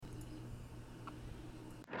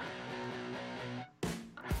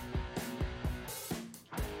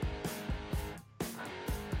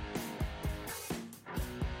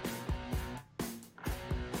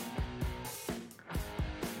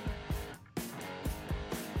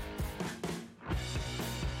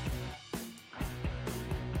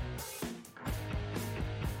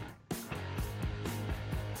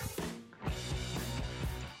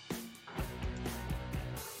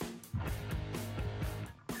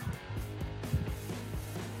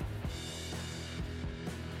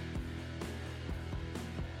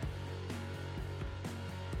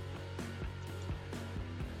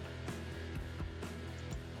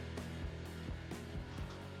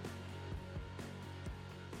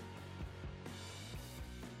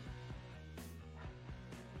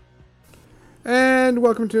And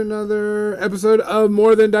welcome to another episode of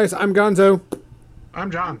More Than Dice. I'm Gonzo. I'm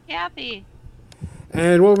John. Kathy.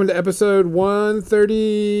 And welcome to episode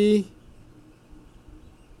 130.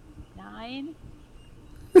 9?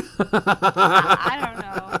 I don't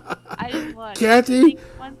know. I didn't look. Kathy?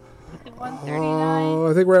 139? Oh,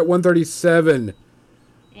 I think we're at 137.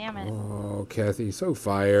 Damn it. Oh, Kathy, so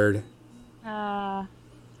fired. Uh,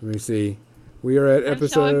 Let me see. We are at I'm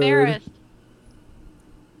episode... so embarrassed.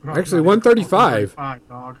 Actually, 135. 135,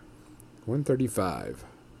 dog. 135.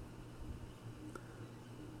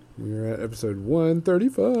 We're at episode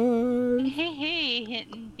 135. Hey,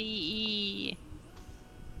 hitting BE.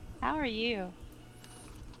 How are you?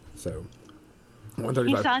 So, He's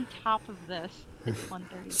 135. on top of this.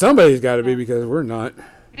 135. Somebody's got to be because we're not.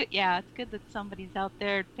 Yeah, it's good that somebody's out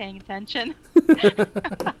there paying attention.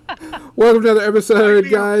 Welcome to another episode,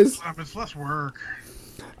 guys. It's less work.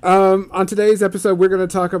 On today's episode, we're going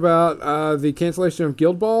to talk about the cancellation of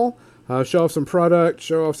Guild Ball, show off some product,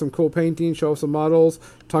 show off some cool painting, show off some models,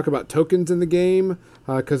 talk about tokens in the game,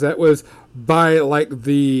 because that was by like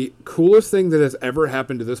the coolest thing that has ever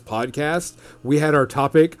happened to this podcast. We had our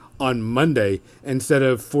topic on Monday instead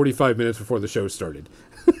of 45 minutes before the show started.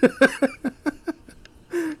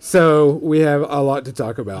 So we have a lot to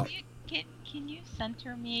talk about. Can you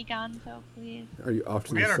center me, Gonzo, please? Are you off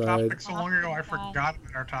to We the had our side? topic so long ago, I forgot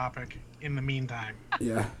about our topic in the meantime.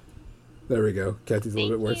 Yeah. There we go. Kathy's a little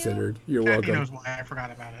bit more Thank you. centered. You're Kathy welcome. knows why I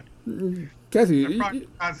forgot about it. Kathy, I probably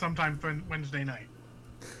forgot sometime Wednesday night.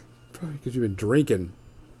 probably because you've been drinking.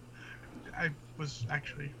 I was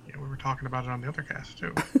actually, we were talking about it on the other cast,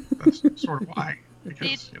 too. That's sort of why.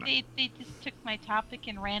 Because, They just took my topic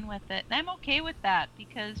and ran with it. And I'm okay with that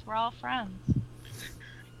because we're all friends.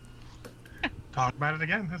 talk about it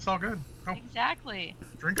again. It's all good. Oh, Exactly.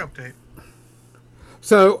 drink update.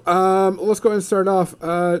 So, let's go ahead and start off.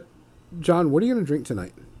 John, what are you going to drink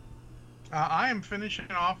tonight? I am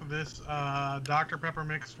finishing off this Dr. Pepper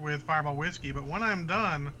mixed with Fireball whiskey, but when I'm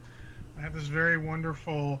done, I have this very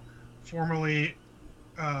wonderful, formerly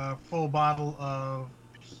full bottle of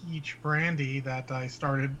peach brandy that I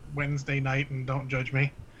started Wednesday night, and don't judge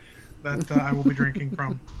me, that I will be drinking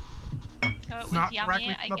from. So it was Not yummy,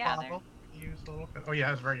 directly I from the gather. bottle. Use a little bit. Oh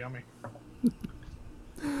yeah, it's very yummy.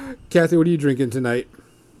 Kathy, what are you drinking tonight?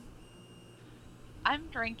 I'm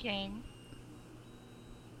drinking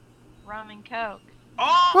rum and coke.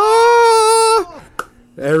 Oh! Ah!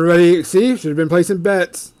 Everybody, see, should have been placing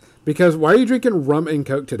bets. Because why are you drinking rum and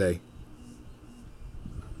coke today?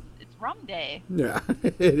 It's rum day. Yeah,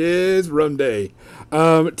 it is rum day.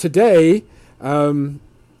 Today, so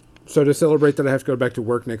to celebrate that I have to go back to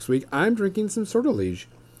work next week, I'm drinking some Sortilege.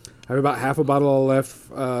 I have about half a bottle left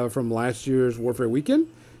from last year's Warfare Weekend,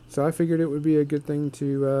 so I figured it would be a good thing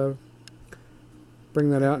to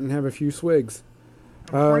bring that out and have a few swigs.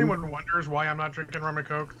 For anyone who wonders why I'm not drinking rum and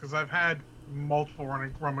coke, because I've had multiple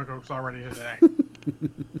rum and cokes already today.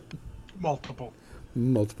 Multiples.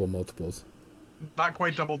 Not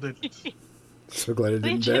quite double digits. So glad I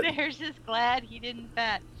didn't bet. Legionnaires is glad he didn't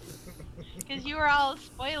bet. Because you were all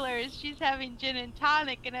spoilers. She's having gin and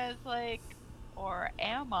tonic, and I was like, or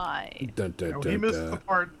am I? Dun, dun, He dun, missed dun. the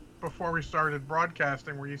part before we started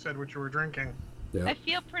broadcasting where you said what you were drinking. Yeah. I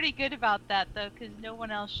feel pretty good about that, though, because no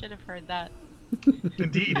one else should have heard that.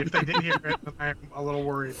 Indeed, if they did hear it, then I'm a little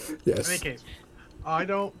worried. Yes. In any case,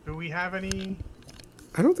 do we have any?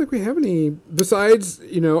 I don't think we have any besides,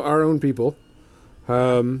 our own people. We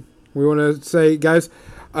want to say, guys,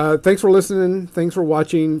 thanks for listening. Thanks for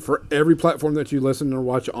watching for every platform that you listen or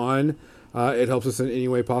watch on. It helps us in any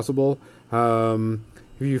way possible.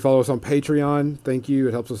 If you follow us on Patreon, thank you.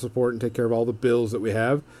 It helps us support and take care of all the bills that we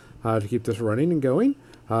have to keep this running and going.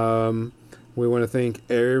 We want to thank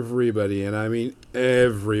everybody, and I mean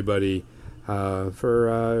everybody,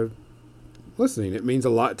 for listening. It means a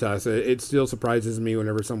lot to us. It still surprises me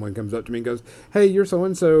whenever someone comes up to me and goes, "Hey, you're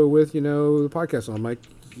so-and-so with, the podcast." And I'm like,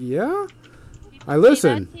 yeah, I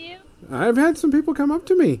listen. Say that to you? I've had some people come up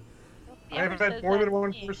to me. I have Whoever had says more that than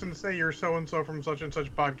one to me. person say you're so and so from such and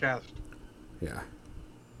such podcast. Yeah.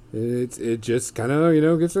 It just kind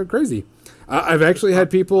of, gets so crazy. I've actually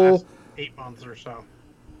had people... Last 8 months or so.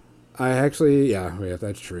 yeah,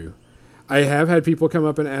 that's true. I have had people come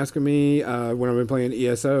up and ask me when I've been playing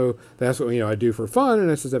ESO, that's what I do for fun,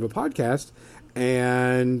 and I says I have a podcast,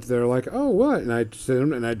 and they're like, "Oh, what?" And I send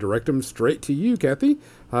them and I direct them straight to you, Kathy,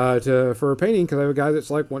 for painting, because I have a guy that's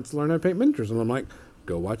like wants to learn how to paint miniatures, and I'm like,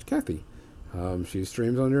 "Go watch Kathy. She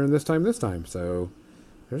streams on during this time." So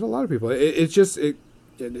there's a lot of people. It's just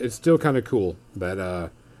it's still kind of cool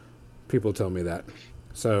that people tell me that.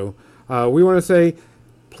 So we want to say,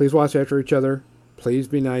 please watch after each other. Please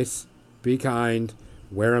be nice. be kind,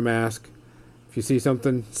 wear a mask. If you see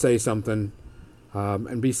something, say something,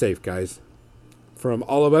 and be safe, guys. From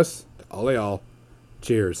all of us to all of y'all,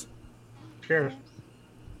 cheers. Cheers.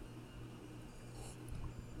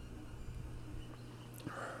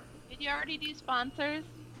 Did you already do sponsors?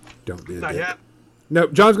 Don't do Not that. yet. No,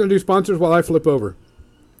 John's going to do sponsors while I flip over.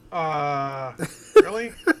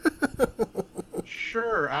 Really?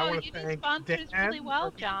 Sure. I Oh, want you to do thank sponsors Dan, really well,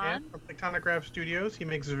 our Dan John. from Tectonograph Studios. He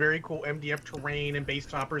makes very cool MDF terrain and base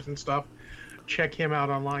toppers and stuff. Check him out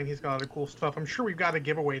online. He's got other cool stuff. I'm sure we've got a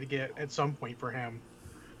giveaway to get at some point for him.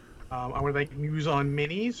 I want to thank News on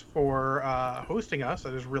Minis for hosting us.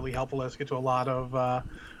 That is really helpful us get to a lot of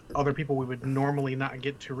other people we would normally not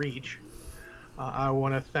get to reach. I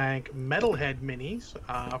want to thank Metalhead Minis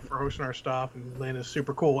for hosting our stuff. And Lynn is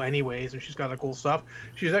super cool anyways, and she's got the cool stuff.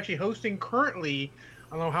 She's actually hosting currently,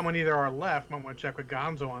 I don't know how many there are left. Might want to check with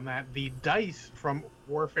Gonzo on that. The dice from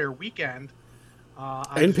Warfare Weekend.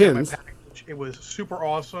 And pins. It was super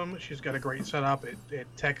awesome. She's got a great setup. It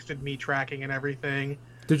texted me tracking and everything.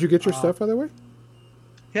 Did you get your stuff, by the way?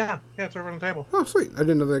 Yeah, it's over on the table. Oh, sweet. I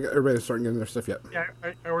didn't know that everybody was starting getting their stuff yet. Yeah,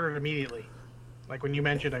 I ordered immediately. Like when you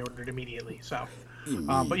mentioned, I ordered immediately. So,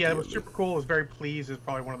 but yeah, it was super cool. I was very pleased. It's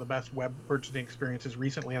probably one of the best web purchasing experiences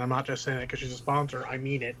recently, and I'm not just saying it because she's a sponsor. I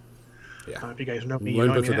mean it. Yeah. If you guys know me, Lynn you know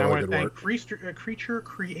what I puts mean. in I all want the to good thank work. Creature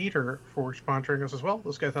Creator for sponsoring us as well.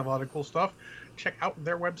 Those guys have a lot of cool stuff. Check out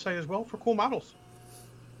their website as well for cool models.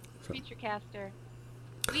 Creature Caster.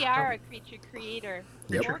 We are a creature creator.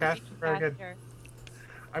 Creature You're a Caster, very good. caster.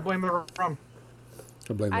 I blame the rum.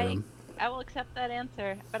 I blame them. I will accept that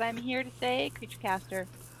answer, but I'm here to say Creature Caster.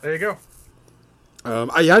 There you go.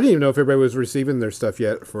 I didn't even know if everybody was receiving their stuff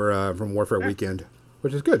yet for from Warfare Yeah. Weekend,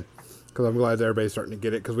 which is good because I'm glad that everybody's starting to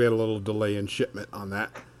get it because we had a little delay in shipment on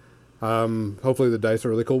that. Hopefully the dice are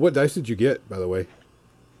really cool. What dice did you get, by the way?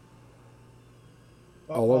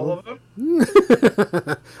 All of them?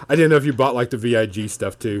 I didn't know if you bought like the VIG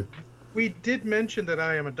stuff too. We did mention that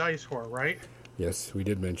I am a dice whore, right? Yes, we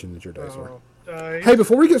did mention that you're dice whore. Dice. Hey,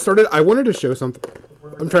 before we get started, I wanted to show something.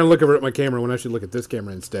 I'm trying to look over at my camera when I should look at this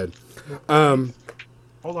camera instead. Hold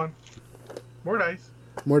on. More dice.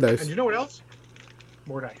 More dice. And you know what else?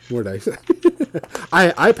 More dice. More dice.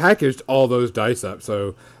 I packaged all those dice up,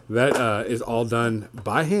 so that is all done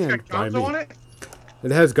by hand Got by Gonzo me. on it?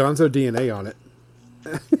 It has Gonzo DNA on it.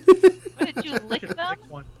 What, did you lick them?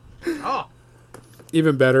 Pick one. Oh,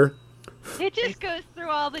 Even better. It just goes through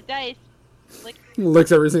all the dice. Like,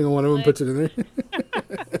 Licks every single one of them, puts it in there.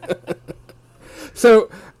 So,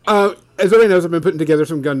 as everybody knows, I've been putting together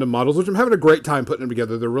some Gundam models, which I'm having a great time putting them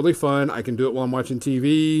together. They're really fun. I can do it while I'm watching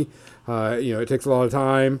TV. It takes a lot of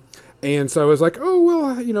time. And so I was like, oh,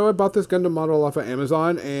 well, I bought this Gundam model off of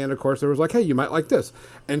Amazon. And, of course, there was like, hey, you might like this.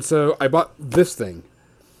 And so I bought this thing.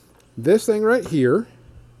 This thing right here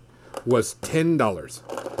was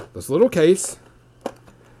 $10. This little case,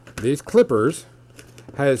 these clippers,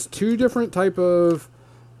 has two different type of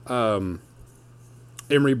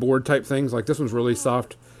emery board type things. Like this one's really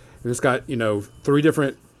soft, and it's got 3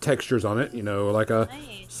 different textures on it. Like a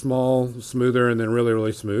nice. small, smoother, and then really,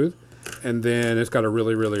 really smooth. And then it's got a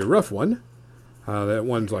really, really rough one. That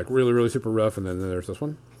one's like really, really super rough, and then there's this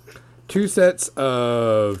one. 2 sets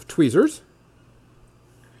of tweezers,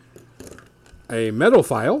 a metal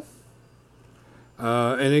file,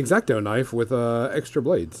 an X-Acto knife with extra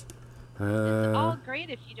blades. It's all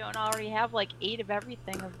great if you don't already have like 8 of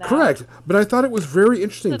everything of that. Correct, but I thought it was very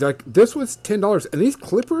interesting. Like this was $10, and these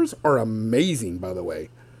clippers are amazing. By the way,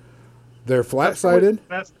 they're flat-sided.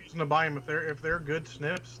 Best reason to buy them if they're good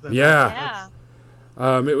snips. Then Yeah.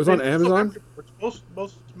 It was on Amazon. Most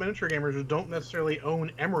miniature gamers don't necessarily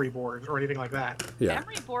own emery boards or anything like that. Yeah,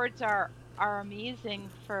 Emery boards are amazing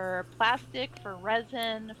for plastic, for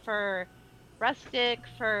resin, for rustic,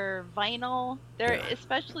 for vinyl. They're Yeah.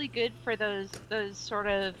 especially good for those sort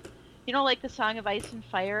of, like the Song of Ice and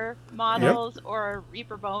Fire models or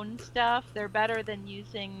Reaper Bone stuff. They're better than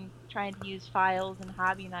trying to use files and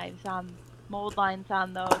hobby knives on mold lines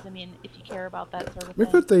on those. I mean, if you care about that sort of we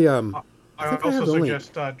thing. put the I think I have also the link.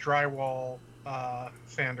 suggest drywall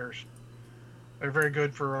sanders. They're very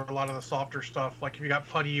good for a lot of the softer stuff. Like if you got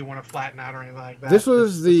putty you want to flatten out or anything like that. This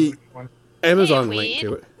was the is a good one. Amazon Hey, link Wade.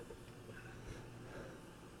 to it.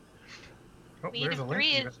 Oh, Weed there's a of link.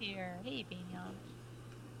 3 to is it. here. Hey,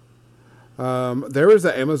 Bignon. There was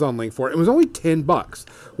the Amazon link for it. It was only $10,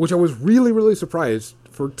 which I was really, really surprised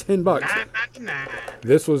for $10. Nah.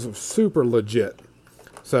 This was super legit.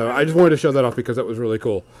 So I just wanted to show that off because that was really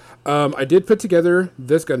cool. I did put together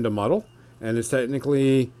this Gundam model, and it's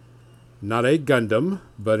technically not a Gundam,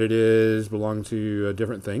 but it belongs to a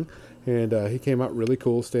different thing. And he came out really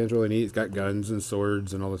cool. Stands really neat. He's got guns and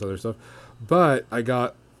swords and all this other stuff. But I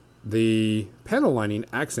got the panel lining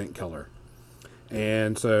accent color.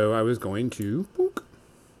 And so I was going to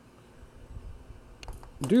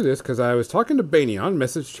do this because I was talking to Banyan,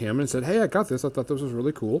 messaged him and said, hey, I got this. I thought this was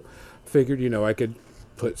really cool. Figured, I could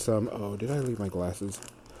put some... Oh, did I leave my glasses?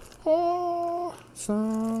 Oh,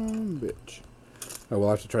 some bitch. Oh, we'll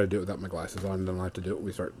have to try to do it without my glasses on. Then I'll have to do it when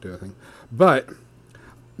we start doing a thing. But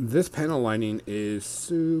this panel lining is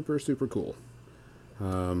super, super cool.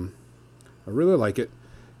 I really like it.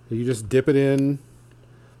 You just dip it in,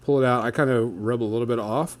 pull it out. I kind of rub a little bit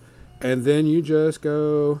off. And then you just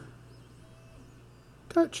go...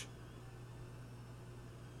 touch,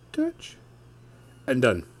 touch, and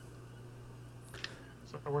done.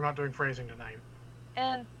 So we're not doing phrasing tonight.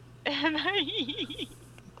 And I'm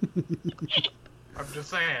just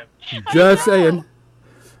saying. Just saying.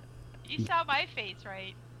 You saw my face,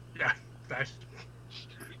 right? Yeah, that's...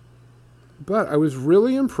 But I was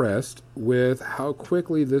really impressed with how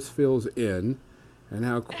quickly this fills in and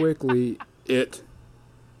how quickly it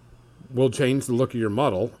will change the look of your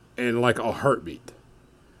model in like a heartbeat.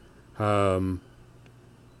 And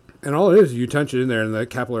all it is, you touch it in there and the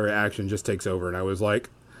capillary action just takes over. And I was like,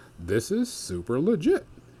 this is super legit.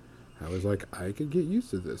 I was like, I could get used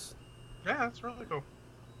to this. Yeah, that's really cool.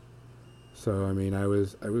 So, I mean, I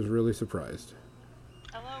was really surprised.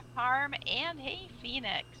 Hello, Parm, and hey,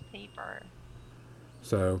 Phoenix Paper.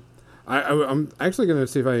 So, I'm actually going to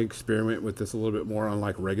see if I experiment with this a little bit more on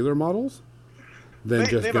like regular models than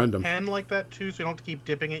just they have Gundam. a pen like that too, so you don't have to keep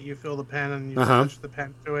dipping it. You fill the pen and you Uh-huh. touch the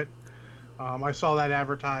pen to it. I saw that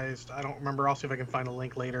advertised. I don't remember. I'll see if I can find a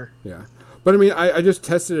link later. Yeah. But I mean, I just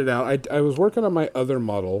tested it out. I was working on my other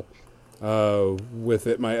model with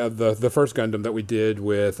it, my the first Gundam that we did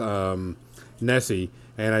with Nessie,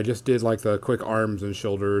 and I just did like the quick arms and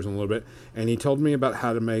shoulders and a little bit. And he told me about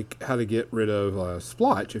how to get rid of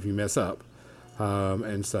splotch if you mess up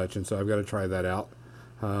and such. And so I've got to try that out.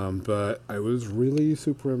 But I was really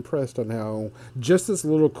super impressed on how just this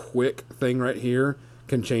little quick thing right here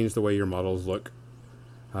can change the way your models look.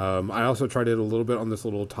 I also tried it a little bit on this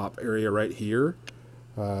little top area right here.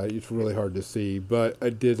 It's really hard to see, but I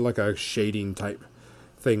did like a shading type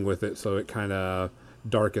thing with it, so it kind of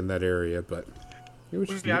darkened that area. But it was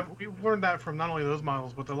just We learned that from not only those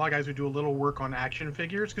models, but a lot of guys who do a little work on action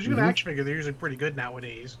figures. Because you have Mhm. action figures, they're usually pretty good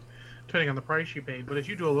nowadays, depending on the price you paid. But if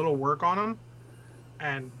you do a little work on them,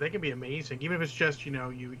 and they can be amazing, even if it's just you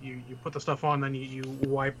put the stuff on, then you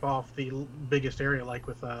wipe off the biggest area, like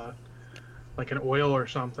with like an oil or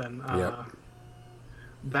something. Yep.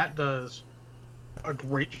 That does a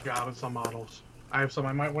great job in some models. I have some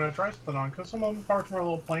I might want to try something on because some of the parts were a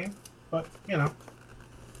little plain, but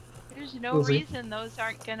There's no We'll see. reason those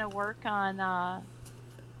aren't gonna work on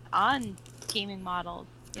gaming models.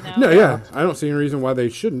 No, yeah, I don't see any reason why they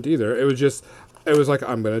shouldn't either. It was like,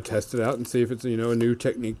 I'm going to test it out and see if it's, a new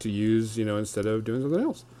technique to use, instead of doing something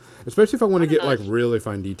else. Especially if I want to get like really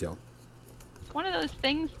fine detail. It's one of those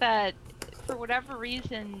things that, for whatever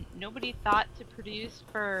reason, nobody thought to produce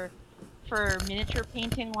for miniature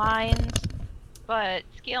painting lines, but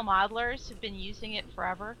scale modelers have been using it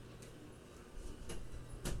forever.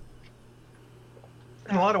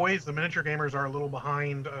 in a lot of ways, the miniature gamers are a little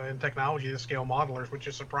behind in technology to scale modelers, which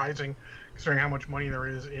is surprising considering how much money there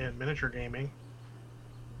is in miniature gaming.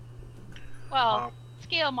 Well,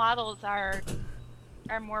 scale models are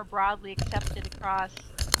more broadly accepted across.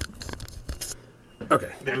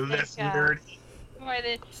 Okay. They're less like, nerdy. More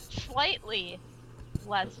than slightly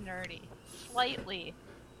less nerdy. Slightly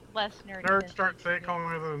less nerdy. Nerds than- start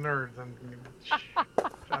calling me the nerds, and shut the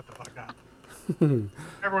fuck up.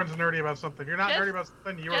 Everyone's nerdy about something. You're not Just- nerdy about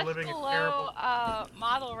something. You are Just living in below terrible.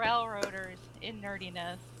 model railroaders in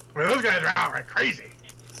nerdiness. I mean, those guys are outright crazy.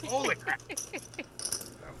 Holy crap!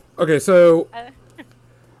 Okay, so Uh,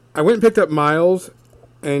 I went and picked up Miles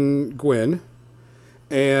and Gwen,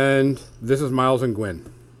 and this is Miles and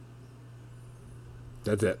Gwen.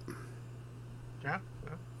 That's it. Yeah.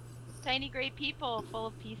 Tiny gray people full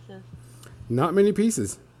of pieces. Not many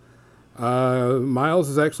pieces. Miles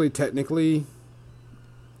is actually technically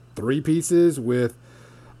 3 pieces with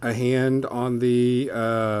a hand on the...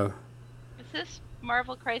 Is this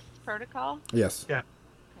Marvel Crisis Protocol? yes. Yeah.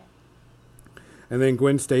 And then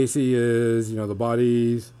Gwen Stacy is, the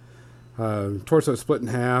bodies, torso split in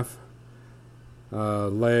half,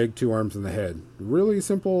 leg, 2 arms, and the head. Really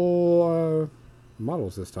simple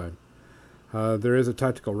models this time. There is a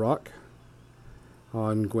tactical rock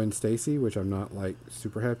on Gwen Stacy, which I'm not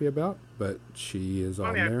super happy about, but she is on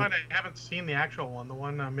Funny, there. I haven't seen the actual one. The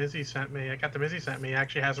one Mizzy sent me. I got the Mizzy sent me.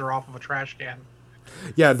 Actually has her off of a trash can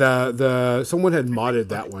Yeah, the someone had modded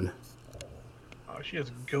that one. Oh, she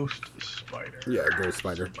has Ghost Spider. Yeah, Ghost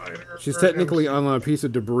Spider. Spider She's technically on a piece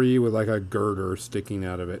of debris with like a girder sticking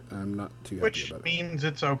out of it. I'm not too happy Which about it. means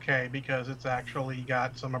it's okay because it's actually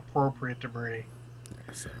got some appropriate debris.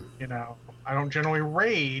 Yeah, so, You know, I don't generally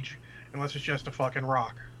rage unless it's just a fucking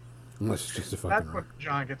rock. unless it's just a fucking That's rock. what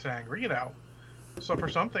John gets angry, you know. So for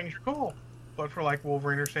some things, you're cool. But for like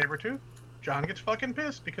Wolverine or Sabretooth, John gets fucking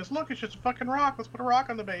pissed because look, it's just a fucking rock. Let's put a rock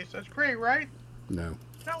on the base. That's great, right? No.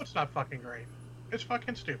 No, it's not fucking great. It's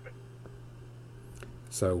fucking stupid.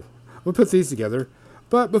 So we'll put these together.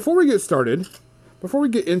 But before we get started, before we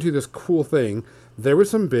get into this cool thing, there was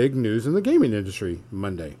some big news in the gaming industry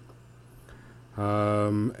Monday.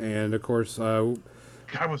 And of course, God,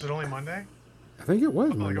 was it only Monday? I think it was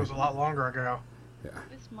I feel like Monday. it was a lot longer ago. It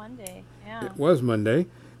was Monday. Yeah. It was Monday.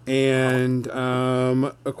 And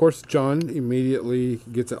of course, John immediately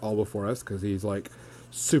gets it all before us because he's like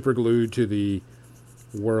super glued to the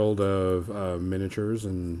world of miniatures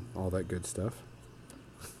and all that good stuff.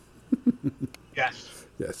 Yes.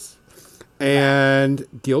 Yes. And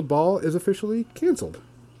Guild Ball is officially canceled.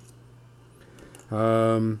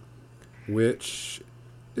 Which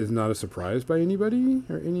is not a surprise by anybody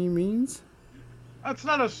or any means. It's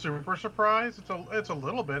not a super surprise. It's a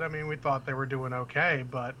little bit. I mean, we thought they were doing okay,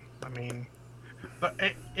 but I mean,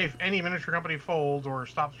 if any miniature company folds or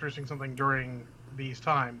stops producing something during these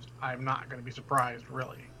times, I'm not going to be surprised,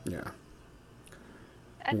 really. Yeah.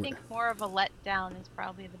 I think more of a letdown is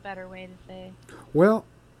probably the better way to say. Well,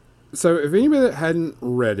 so if anybody that hadn't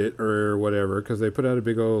read it or whatever, because they put out a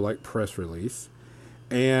big old like press release,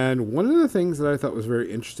 and one of the things that I thought was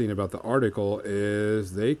very interesting about the article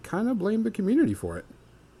is they kind of blamed the community for it.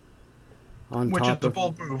 Which is a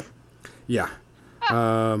bold move. Yeah.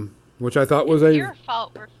 Which I thought was It's your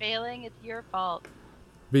fault we're failing. It's your fault.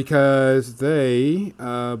 because they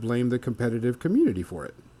blamed the competitive community for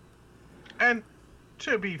it. And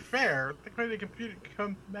to be fair, the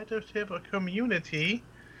competitive community,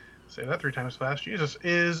 say that 3 times fast, Jesus,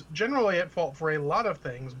 is generally at fault for a lot of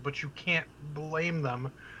things, but you can't blame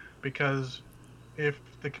them because if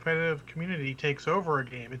the competitive community takes over a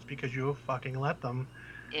game, it's because you have fucking let them.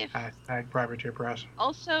 Hashtag Privateer Press.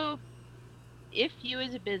 Also, if you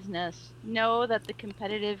as a business know that the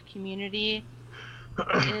competitive community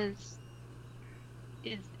is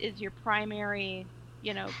your primary,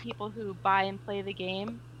 people who buy and play the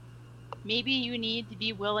game, maybe you need to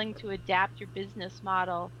be willing to adapt your business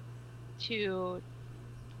model to,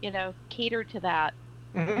 cater to that.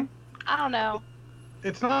 Mm-hmm. I don't know.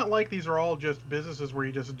 It's not like these are all just businesses where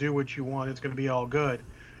you just do what you want, it's going to be all good.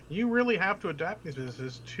 You really have to adapt these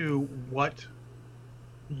businesses to what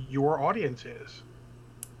your audience is.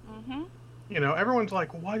 Mm-hmm. Everyone's like,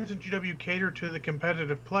 why doesn't GW cater to the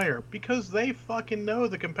competitive player? Because they fucking know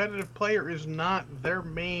the competitive player is not their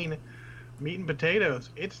main meat and potatoes.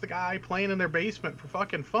 It's the guy playing in their basement for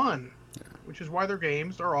fucking fun, which is why their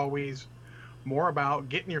games are always more about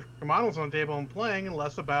getting your models on the table and playing and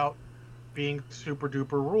less about being super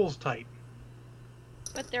duper rules tight.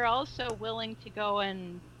 But they're also willing to go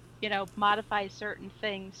and, modify certain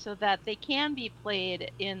things so that they can be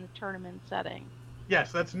played in the tournament setting.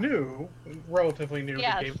 Yes, that's new, relatively new.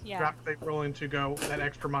 Yes, the game yeah. They're willing to go that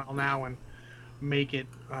extra mile now and make it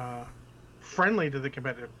friendly to the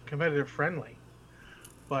competitive friendly.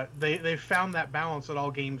 But they found that balance that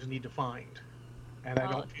all games need to find. And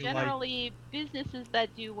I don't feel generally, businesses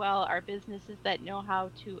that do well are businesses that know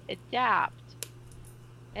how to adapt.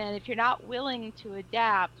 And if you're not willing to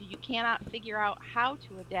adapt, you cannot figure out how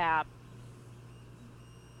to adapt,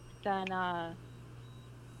 then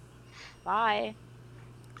bye.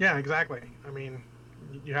 Yeah, exactly. I mean,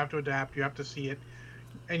 you have to adapt. You have to see it,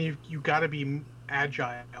 and you got to be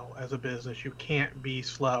agile as a business. You can't be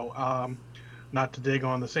slow. Not to dig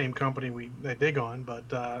on the same company they dig on,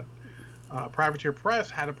 but Privateer Press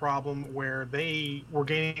had a problem where they were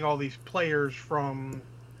gaining all these players from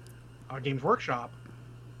Games Workshop,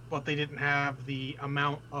 but they didn't have the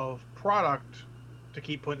amount of product to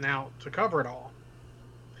keep putting out to cover it all.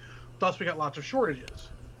 Thus, we got lots of shortages.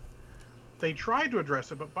 They tried to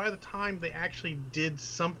address it, but by the time they actually did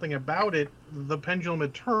something about it, the pendulum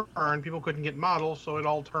had turned. People couldn't get models, so it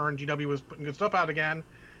all turned. GW was putting good stuff out again,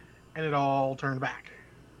 and it all turned back.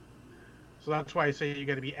 So that's why I say you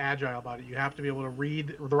got to be agile about it. You have to be able to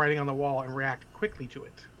read the writing on the wall and react quickly to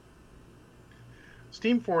it.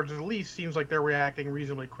 Steamforged at least seems like they're reacting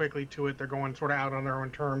reasonably quickly to it. They're going sort of out on their own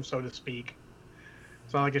terms, so to speak.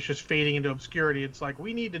 It's not like it's just fading into obscurity. It's like,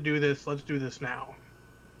 we need to do this. Let's do this now.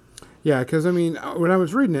 Yeah, because, when I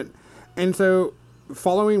was reading it, and so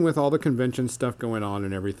following with all the convention stuff going on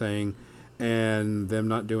and everything, and them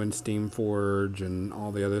not doing Steam Forge and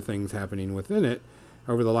all the other things happening within it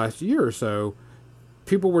over the last year or so,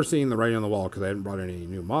 people were seeing the writing on the wall because they hadn't brought any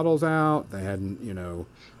new models out. They hadn't,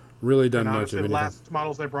 really done and much honestly, of anything. The last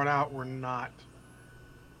models they brought out were not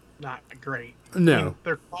great. No. I mean,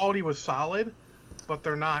 their quality was solid, but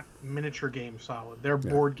they're not miniature game solid. They're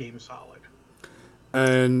board game solid.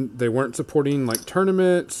 And they weren't supporting like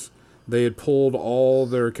tournaments. They had pulled all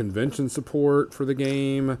their convention support for the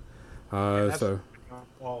game. So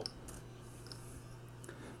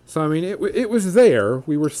I mean, it was there.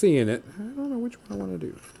 We were seeing it. I don't know which one I want to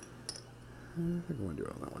do. I think I want to do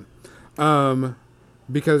it on that one.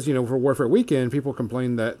 Because, for Warfare Weekend, people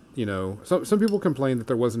complained that, some people complained that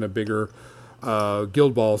there wasn't a bigger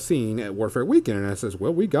Guild Ball scene at Warfare Weekend. And I says,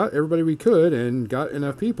 well, we got everybody we could and got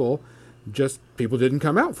enough people. Just people didn't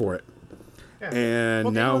come out for it. Yeah.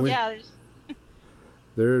 And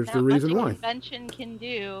there's the reason why. Convention can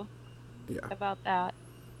do about that.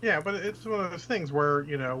 Yeah, but it's one of those things where,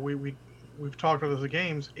 we've talked about those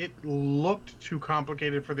games. It looked too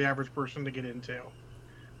complicated for the average person to get into.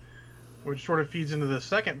 Which sort of feeds into the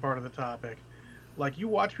second part of the topic. Like, you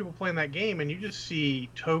watch people playing that game, and you just see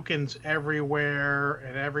tokens everywhere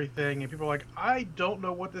and everything, and people are like, I don't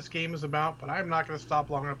know what this game is about, but I'm not going to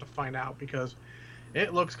stop long enough to find out, because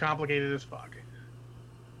it looks complicated as fuck.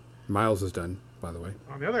 Miles is done, by the way.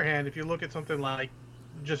 On the other hand, if you look at something like,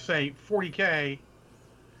 just say, 40K,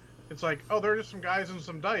 it's like, oh, there are just some guys and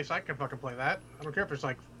some dice. I can fucking play that. I don't care if there's,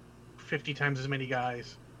 like, 50 times as many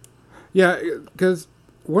guys. Yeah, because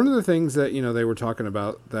one of the things that, they were talking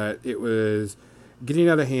about, that it was getting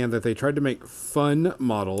out of hand, that they tried to make fun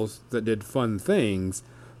models that did fun things,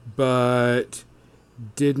 but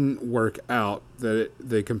didn't work out, that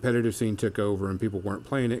the competitive scene took over and people weren't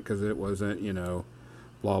playing it because it wasn't,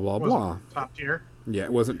 blah, blah, blah. Top tier? Yeah,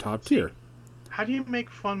 it wasn't top tier. How do you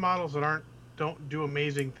make fun models that don't do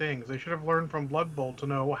amazing things? They should have learned from Blood Bowl to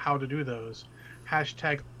know how to do those.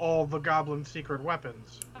 Hashtag all the goblin secret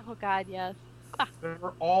weapons. Oh god, yes. They're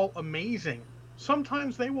all amazing.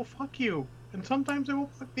 Sometimes they will fuck you, and sometimes they will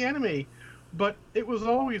fuck the enemy. But it was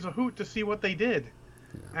always a hoot to see what they did.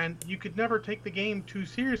 Yeah. And you could never take the game too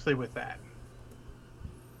seriously with that.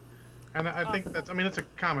 And I think it's a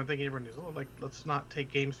common thing everyone does. Like, let's not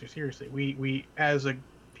take games too seriously. We as a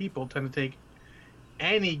people tend to take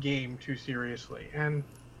any game too seriously, and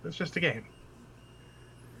it's just a game.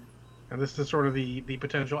 And this is sort of the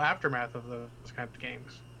potential aftermath of those kinds of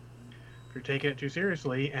games. If you're taking it too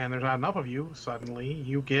seriously and there's not enough of you, suddenly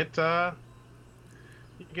you get a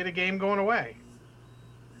game going away.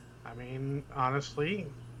 I mean, honestly,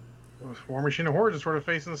 War Machine and Hordes is sort of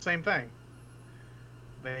facing the same thing.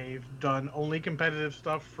 They've done only competitive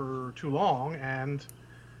stuff for too long, and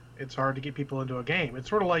it's hard to get people into a game. It's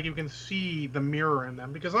sort of like you can see the mirror in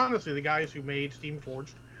them, because honestly, the guys who made Steam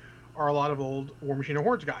Forged are a lot of old War Machine and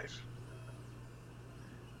Hordes guys.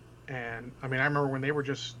 And I mean, I remember when they were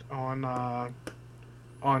just on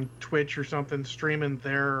Twitch or something, streaming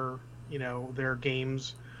their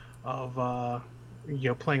games of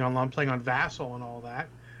playing online, playing on Vassal and all that,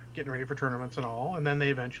 getting ready for tournaments and all. And then they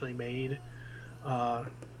eventually made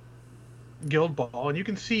Guild Ball, and you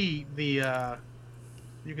can see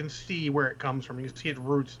where it comes from. You can see its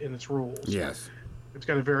roots in its rules. Yes, it's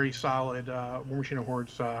got a very solid War Machine and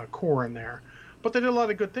Hordes core in there, but they did a lot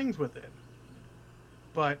of good things with it.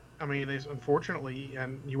 But I mean, they unfortunately,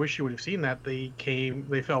 and you wish you would have seen that, they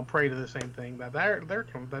fell prey to the same thing that that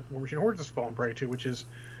War Machine and Hordes has fallen prey to, which is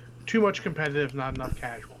too much competitive, not enough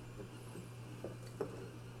casual.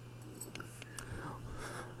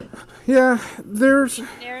 Yeah, there's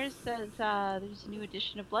a new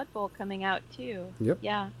edition of Blood Bowl coming out too. Yep.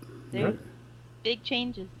 Yeah, there's big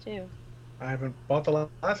changes too. I haven't bought the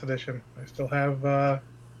last edition. I still have the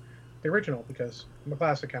original because I'm a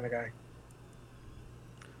classic kind of guy.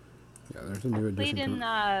 Yeah, there's a new edition. Played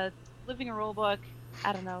in Living a Rulebook,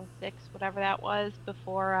 I don't know, 6, whatever that was,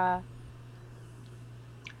 before. I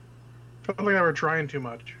felt like they were trying too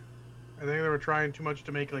much. I think they were trying too much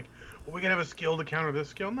to make we can have a skill to counter this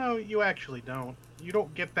skill. No, you actually don't. You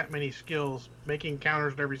don't get that many skills. Making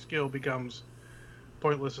counters to every skill becomes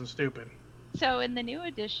pointless and stupid. So in the new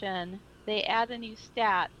edition, they add a new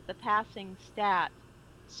stat, the passing stat.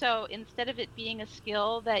 So instead of it being a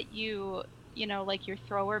skill that you like your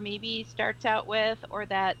thrower maybe starts out with, or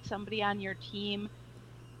that somebody on your team,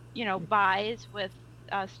 buys with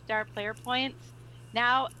star player points,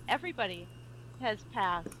 now everybody has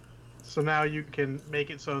passed. So now you can make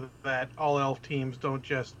it so that all elf teams don't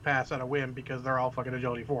just pass out a whim because they're all fucking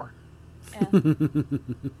agility 4. Yeah.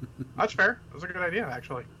 That's fair. That's a good idea,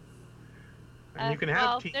 actually. And you can have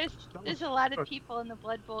well, teams. there's a lot of people in the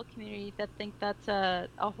Blood Bowl community that think that's a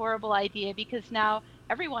horrible idea because now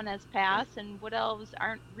everyone has pass, and Wood Elves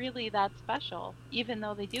aren't really that special, even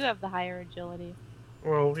though they do have the higher agility.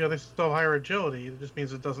 Well, yeah, they still have higher agility. It just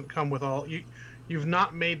means it doesn't come with all. You've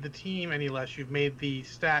not made the team any less. You've made the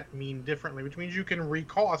stat mean differently, which means you can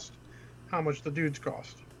recost how much the dudes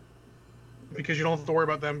cost. Because you don't have to worry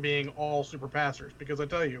about them being all super passers. Because I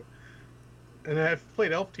tell you, and I've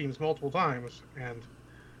played elf teams multiple times, and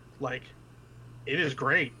like, it is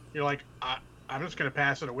great. You're like, I'm just gonna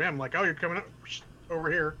pass it a whim. Like, oh, you're coming up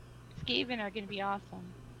over here. Skaven are going to be awesome.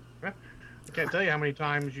 Yeah. I can't tell you how many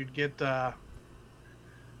times you'd get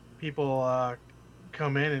people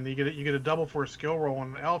come in and you get a double for a skill roll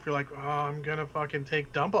on an elf. You're like, oh, I'm gonna fucking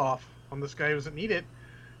take dump off on this guy who doesn't need it.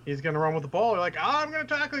 He's gonna run with the ball. You're like, oh, I'm gonna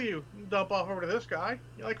tackle you. Dump off over to this guy.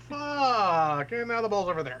 You're like, fuck, and now the ball's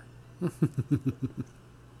over there.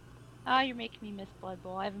 Oh, you're making me miss Blood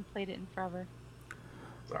Bowl. I haven't played it in forever.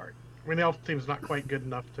 Sorry. I mean, the elf team's not quite good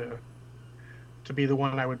enough to be the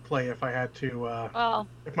one I would play if I had to. Well,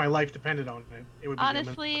 if my life depended on it, it would be.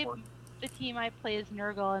 Honestly, the team I play is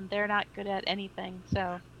Nurgle, and they're not good at anything.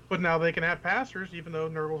 So. But now they can have passers, even though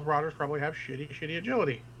Nurgle's Rotters probably have shitty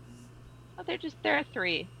agility. Well, they're a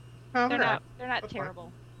 3. No, they're not That's terrible.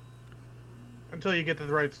 Fine. Until you get to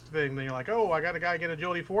the right thing, then you're like, oh, I got a guy get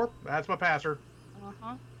agility 4. That's my passer.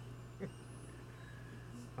 Uh-huh.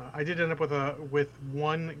 I did end up with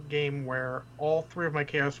one game where all 3 of my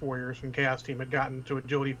Chaos Warriors from Chaos Team had gotten to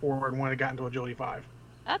agility 4 and one had gotten to agility 5.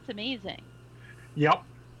 That's amazing. Yep.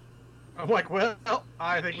 I'm like, well,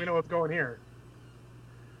 I think we know what's going here.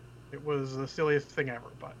 It was the silliest thing ever,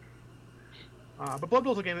 but Blood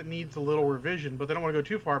Bowl's a game that needs a little revision, but they don't want to go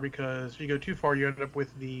too far because if you go too far, you end up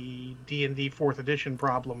with the D&D 4th edition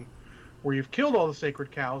problem, where you've killed all the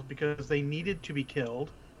sacred cows because they needed to be killed,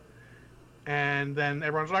 and then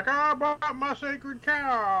everyone's like, I bought my sacred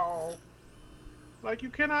cow! Like, you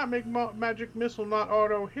cannot make magic missile not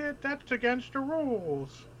auto-hit, that's against the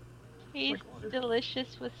rules. Tastes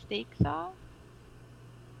delicious with steak sauce?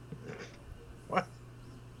 What?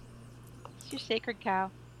 It's your sacred cow.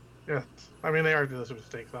 Yes. I mean, they are delicious with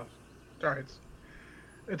steak sauce. Sorry,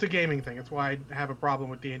 it's a gaming thing. It's why I have a problem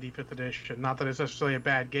with D&D 5th edition. Not that it's necessarily a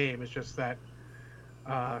bad game, it's just that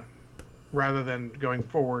rather than going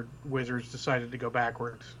forward, Wizards decided to go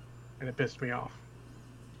backwards, and it pissed me off.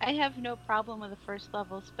 I have no problem with a first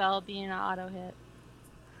level spell being an auto hit.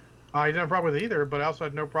 I didn't have a problem with it either, but I also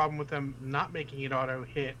had no problem with them not making it auto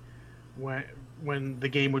hit when the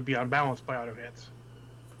game would be unbalanced by auto hits.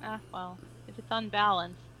 Well, if it's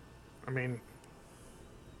unbalanced. I mean,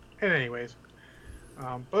 and anyways,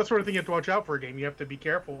 but that's the sort of thing you have to watch out for a game. You have to be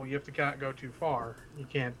careful. You have to not go too far. You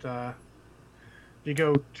can't. If you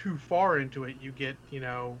go too far into it, you get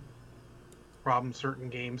problems certain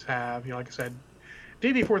games have. Like I said,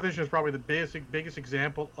 D&D 4th edition is probably the biggest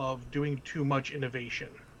example of doing too much innovation.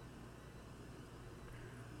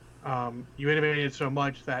 You innovated so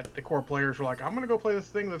much that the core players were like, I'm going to go play this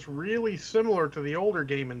thing that's really similar to the older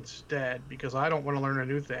game instead because I don't want to learn a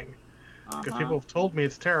new thing. Because people have told me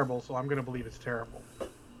it's terrible, so I'm going to believe it's terrible.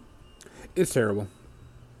 It's terrible.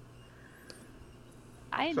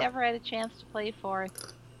 I never had a chance to play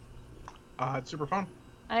 4th. It's super fun.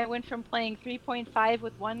 I went from playing 3.5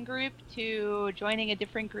 with one group to joining a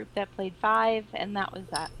different group that played 5, and that was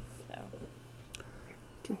that.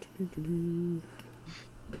 So.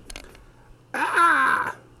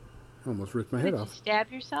 Ah! Almost ripped my head off. Did you stab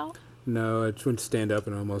yourself? No, I just went to stand up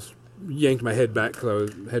and almost yanked my head back because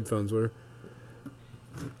headphones were.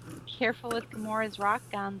 Careful with Gamora's rock,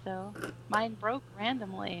 Gonzo. Mine broke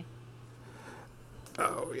randomly.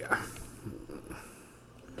 Oh, yeah.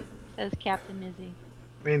 Says Captain Mizzy.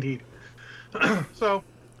 Indeed. So,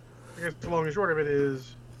 I guess the long and short of it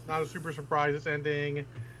is not a super surprise it's ending.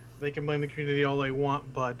 They can blame the community all they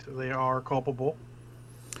want, but they are culpable.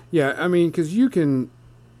 Yeah, I mean, because you can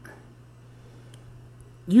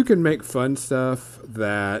make fun stuff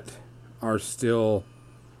that are still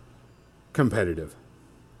competitive.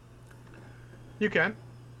 You can.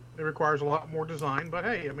 It requires a lot more design, but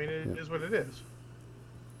hey, I mean, it is what it is.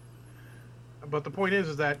 But the point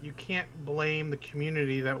is that you can't blame the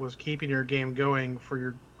community that was keeping your game going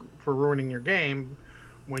for ruining your game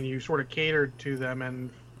when you sort of catered to them and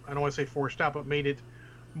I don't want to say forced out, but made it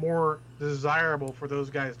more desirable for those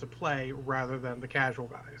guys to play rather than the casual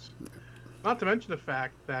guys. Not to mention the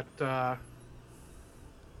fact that the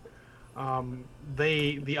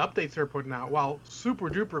updates they're putting out, while super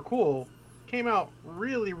duper cool, came out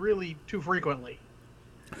really, really too frequently.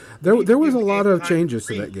 There was a lot of changes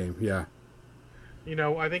to that game, yeah.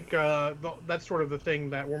 I think that's sort of the thing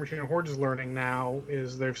that War Machine and Horde is learning now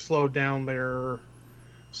is they've slowed down their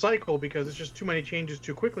cycle because it's just too many changes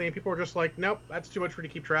too quickly, and people are just like, nope, that's too much for you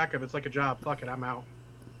to keep track of. It's like a job. Fuck it, I'm out.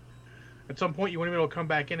 At some point, you want to be able to come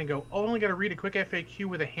back in and go, oh, I only got to read a quick FAQ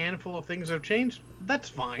with a handful of things that have changed. That's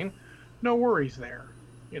fine. No worries there.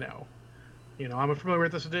 I'm familiar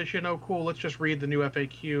with this edition. Oh, cool. Let's just read the new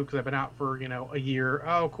FAQ because I've been out for, a year.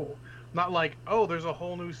 Oh, cool. Not like, oh, there's a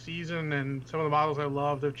whole new season and some of the models I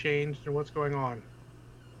loved have changed and what's going on.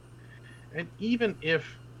 And even if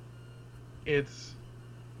it's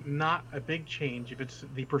not a big change, if it's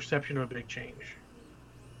the perception of a big change.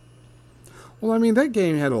 Well, I mean, that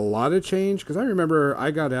game had a lot of change because I remember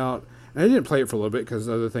I got out and I didn't play it for a little bit because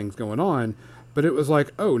other things going on, but it was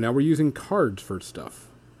like, oh, now we're using cards for stuff.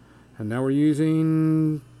 And now we're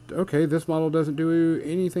using, okay, this model doesn't do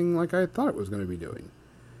anything like I thought it was going to be doing.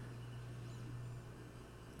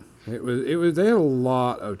 They had a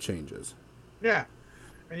lot of changes. Yeah,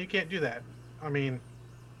 and you can't do that. I mean,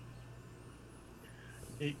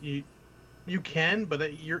 you can, but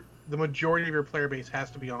the majority of your player base has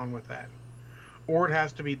to be on with that. Or it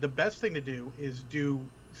has to be, the best thing to do is do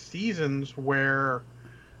seasons where,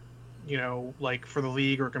 like for the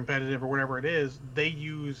league or competitive or whatever it is, they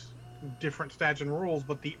use different stats and rules,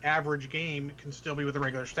 but the average game can still be with the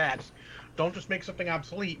regular stats. Don't just make something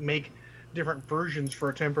obsolete. Make different versions for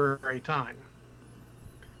a temporary time.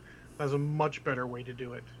 That's a much better way to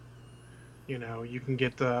do it. You can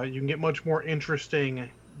get much more interesting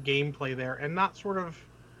gameplay there, and not sort of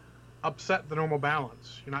upset the normal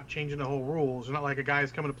balance. You're not changing the whole rules. You're not like a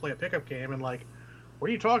guy's coming to play a pickup game and like, what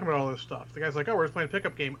are you talking about all this stuff? The guy's like, oh, we're just playing a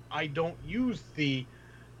pickup game. I don't use the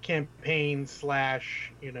campaign /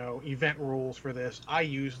 event rules for this. I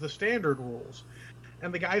use the standard rules.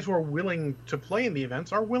 And the guys who are willing to play in the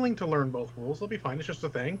events are willing to learn both rules. They'll be fine. It's just a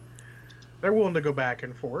thing. They're willing to go back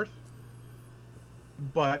and forth.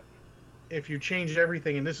 But if you change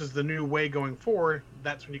everything and this is the new way going forward,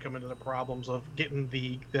 that's when you come into the problems of getting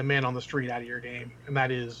the man on the street out of your game. And that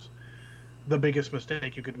is the biggest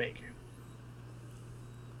mistake you could make.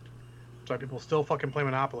 That's why people still fucking play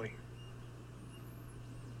Monopoly.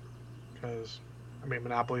 Because,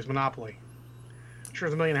 Monopoly's Monopoly. Sure,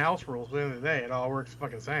 there's a million house rules, but at the end of the day, it all works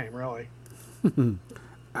fucking same, really.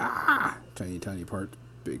 Tiny, tiny parts,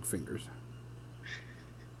 big fingers.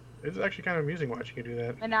 It's actually kind of amusing watching you do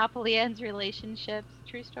that. Monopoly ends relationships.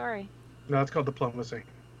 True story. No, it's called diplomacy.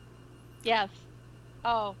 Yes.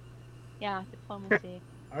 Oh, yeah, diplomacy.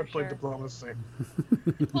 I've played diplomacy.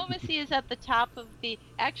 Diplomacy is at the top of the...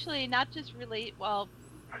 Actually, not just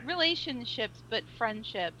relationships, but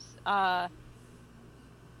friendships. Yeah.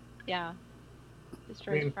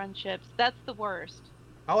 Destroys friendships. That's the worst.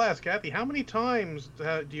 I'll ask Kathy, how many times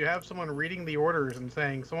do you have someone reading the orders and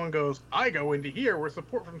saying, someone goes, I go into here with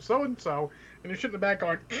support from so-and-so, and you're shit in the back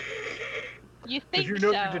going, you think you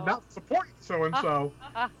know you did not support so-and-so.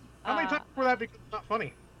 How many times were that because it's not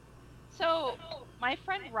funny? So, my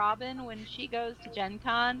friend Robin, when she goes to Gen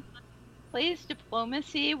Con, plays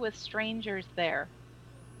diplomacy with strangers there.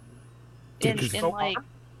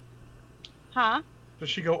 Huh? Does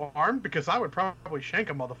she go armed? Because I would probably shank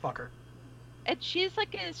a motherfucker. And she's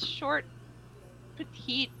like a short,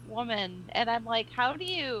 petite woman, and I'm like, how do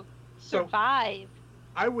you survive? So,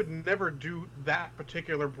 I would never do that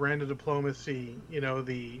particular brand of diplomacy,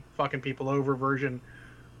 the fucking people over version,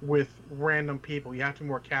 with random people. You have to be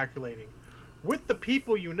more calculating. With the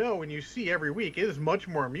people and you see every week, it is much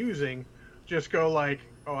more amusing. Just go like,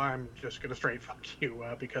 oh, I'm just gonna straight fuck you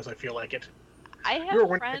because I feel like it. I have You're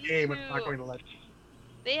winning friends the game who, and I'm not going to let you.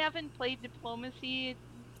 They haven't played diplomacy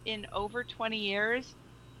in over 20 years,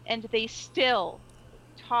 and they still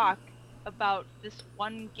talk about this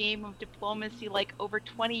one game of diplomacy like over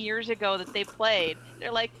 20 years ago that they played.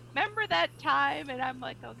 They're like, remember that time? And I'm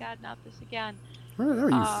like, oh god, not this again.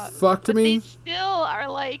 You fucked but me. They still are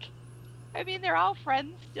like, they're all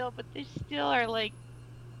friends still, but they still are like,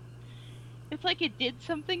 it's like it did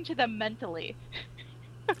something to them mentally.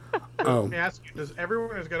 Let me ask you, does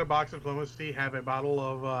everyone who's got a box of diplomacy have a bottle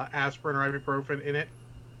of aspirin or ibuprofen in it?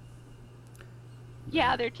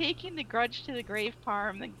 Yeah, they're taking the grudge to the grave,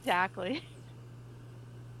 Parm, exactly.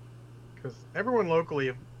 Because everyone locally,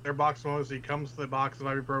 if their box of diplomacy comes to the box of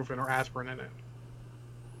ibuprofen or aspirin in it.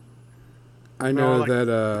 I know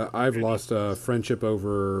that I've lost a friendship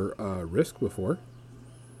over Risk before.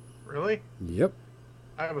 Really? Yep.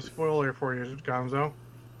 I have a spoiler for you, Gonzo.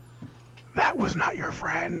 That was not your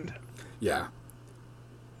friend. Yeah.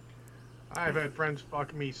 I've had friends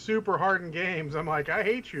fuck me super hard in games. I'm like, I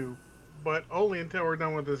hate you, but only until we're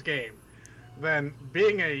done with this game. then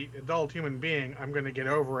being a adult human being, I'm going to get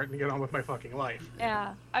over it and get on with my fucking life.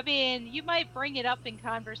 Yeah. I mean, you might bring it up in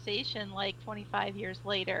conversation like 25 years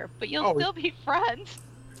later, but you'll Oh. still be friends.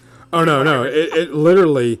 Oh no! It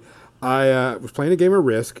literally. I was playing a game of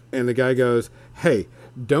Risk, and the guy goes, "Hey,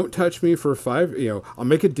 don't touch me for 5. I'll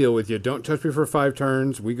make a deal with you. Don't touch me for 5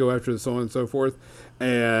 turns. We go after the so on and so forth,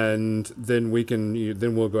 and then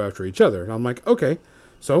then we'll go after each other." And I'm like, "Okay."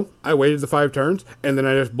 So I waited the 5 turns, and then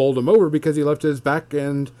I just bowled him over because he left his back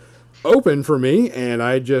end open for me, and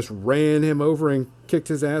I just ran him over and kicked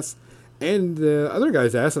his ass and the other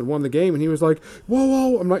guy's ass and won the game. And he was like,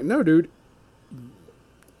 "Whoa!" I'm like, "No, dude."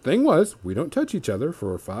 Thing was, we don't touch each other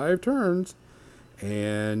for 5 turns,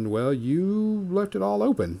 and well, you left it all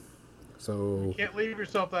open. So You can't leave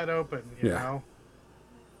yourself that open, you know.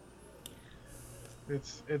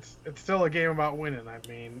 It's still a game about winning. I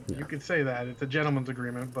mean, you could say that it's a gentleman's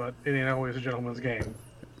agreement, but it ain't always a gentleman's game.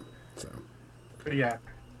 So, but yeah.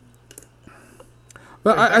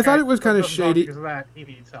 But I thought it was kind of shady. Because of that, he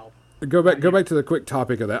needs help. Go back to the quick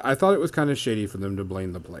topic of that. I thought it was kind of shady for them to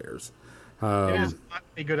blame the players. It is not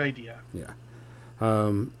a good idea. Yeah.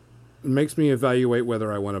 It makes me evaluate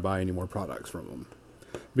whether I want to buy any more products from them.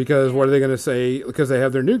 Because what are they going to say? Because they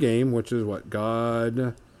have their new game, which is what?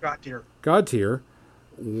 God tier.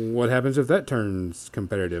 What happens if that turns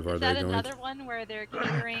competitive? Is that another one where they're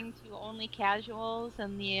catering to only casuals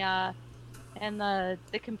and the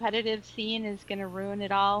competitive scene is going to ruin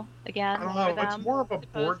it all again? I don't know. For them, it's more of a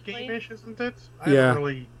supposedly? board game-ish, isn't it? I Yeah. haven't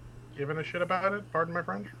really given a shit about it. Pardon my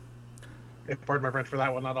French. Pardon my French for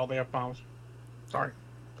that one. Not all the F-bombs. Sorry.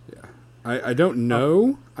 Yeah. I don't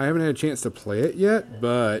know. I haven't had a chance to play it yet,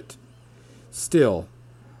 but still.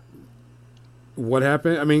 What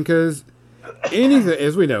happened? I mean, because anything,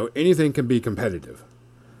 as we know, anything can be competitive.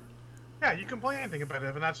 Yeah, you can play anything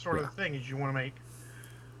competitive, and that's sort of the thing. Is you want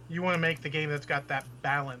to make the game that's got that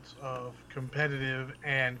balance of competitive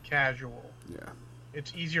and casual. Yeah.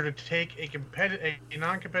 It's easier to take a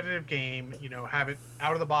non-competitive game, have it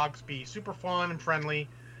out of the box, be super fun and friendly,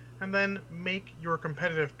 and then make your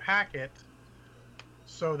competitive packet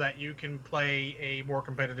so that you can play a more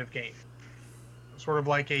competitive game. Sort of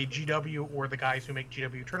like a GW or the guys who make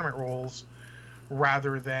GW tournament rules,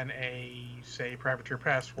 rather than say, Privateer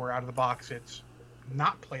Pest, where out of the box it's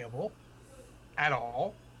not playable at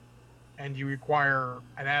all, and you require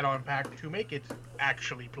an add-on pack to make it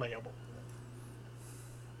actually playable.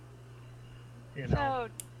 So,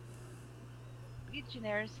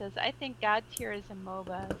 Legionnaire says, I think God Tier is a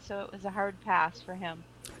MOBA, so it was a hard pass for him.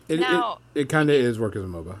 It kind of is work as a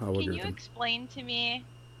MOBA. Can you explain to me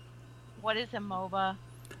what is a MOBA?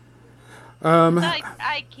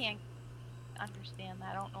 I can't understand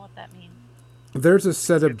that. I don't know what that means. There's a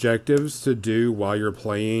set of objectives to do while you're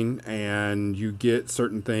playing, and you get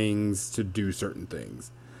certain things to do certain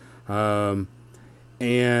things.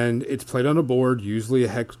 And it's played on a board, usually a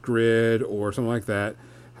hex grid or something like that.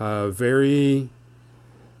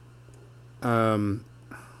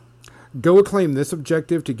 Go acclaim this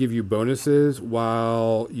objective to give you bonuses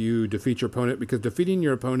while you defeat your opponent, because defeating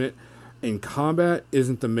your opponent in combat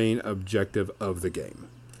isn't the main objective of the game.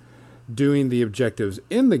 Doing the objectives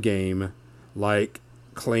in the game, like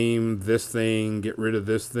claim this thing, get rid of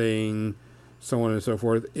this thing, so on and so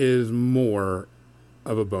forth, is more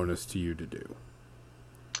of a bonus to you to do.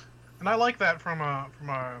 And I like that from a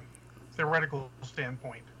theoretical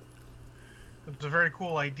standpoint. It's a very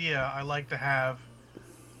cool idea. I like to have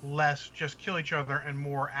less just kill each other and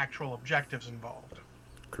more actual objectives involved.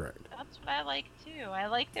 Correct. That's what I like too. I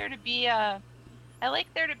like there to be a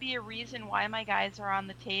reason why my guys are on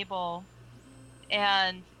the table,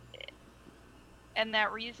 and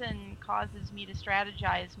that reason causes me to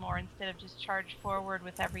strategize more instead of just charge forward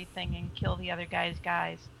with everything and kill the other guy's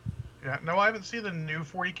guys. Yeah, no, I haven't seen the new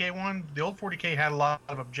 40K one. The old 40K had a lot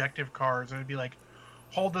of objective cards, and it'd be like,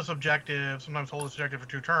 hold this objective, sometimes hold this objective for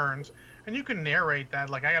 2 turns, and you can narrate that,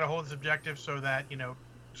 like, I gotta hold this objective so that,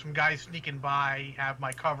 some guys sneaking by have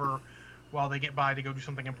my cover while they get by to go do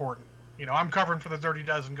something important. I'm covering for the Dirty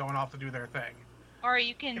Dozen going off to do their thing. Or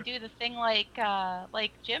you can do the thing like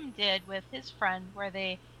Jim did with his friend, where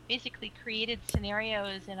they basically created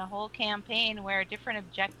scenarios in a whole campaign where different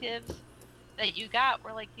objectives that you got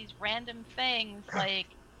were like these random things, like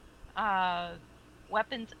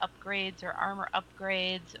weapons upgrades or armor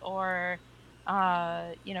upgrades, or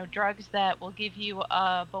drugs that will give you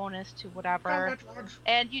a bonus to whatever,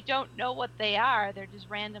 and you don't know what they are. They're just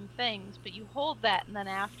random things, but you hold that, and then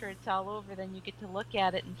after it's all over, then you get to look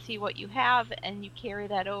at it and see what you have, and you carry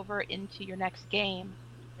that over into your next game.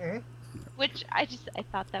 Mm-hmm. Which I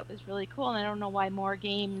thought that was really cool, and I don't know why more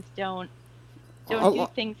games don't do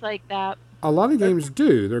things like that. a lot of games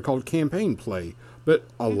do. They're called campaign play, but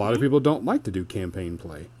a lot of people don't like to do campaign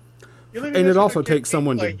play. And it also takes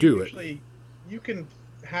someone to do it. You can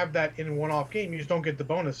have that in a one-off game. You just don't get the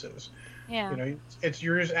bonuses. Yeah. You know,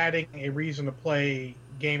 you're just adding a reason to play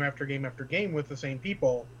game after game after game with the same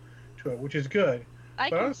people to it, which is good. I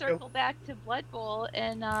can circle back to Blood Bowl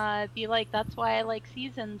and be like, that's why I like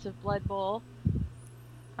seasons of Blood Bowl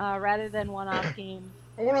rather than one-off games.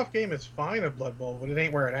 A one-off game is fine of Blood Bowl, but it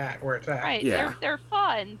ain't where it's at. Right. Yeah. They're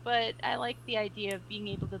fun, but I like the idea of being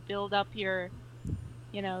able to build up your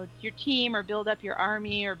team, or build up your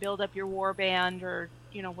army, or build up your war band, or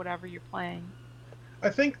whatever you're playing. I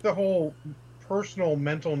think the whole personal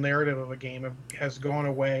mental narrative of a game has gone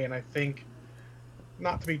away, and I think,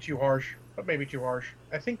 not to be too harsh, but maybe too harsh,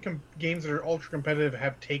 I think games that are ultra competitive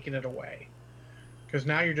have taken it away. Because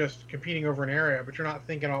now you're just competing over an area, but you're not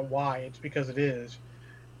thinking about why. It's because it is.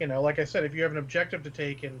 Like I said, if you have an objective to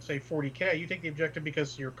take in, say, 40K, you take the objective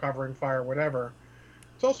because you're covering fire or whatever.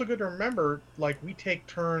 It's also good to remember, like, we take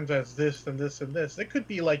turns as this and this and this. It could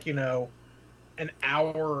be like, an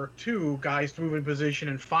hour or two guys to move in position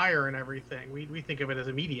and fire and everything. We think of it as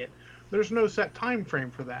immediate. There's no set time frame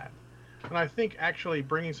for that. And I think actually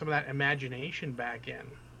bringing some of that imagination back in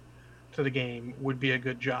to the game would be a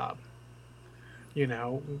good job.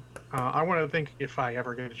 I want to think if I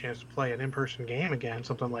ever get a chance to play an in-person game again,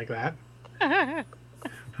 something like that. I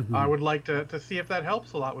would like to see if that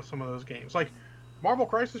helps a lot with some of those games. Like Marvel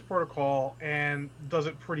Crisis Protocol and does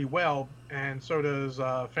it pretty well, and so does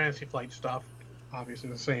Fantasy Flight stuff. Obviously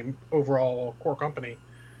the same overall core company.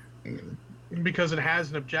 Because it has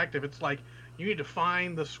an objective. It's like you need to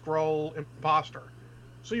find the Skrull imposter.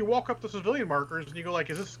 So you walk up to civilian markers and you go like,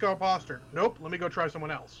 is this a Skrull imposter? Nope, let me go try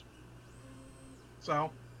someone else.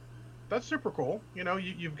 So, that's super cool.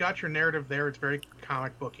 You've got your narrative there. It's very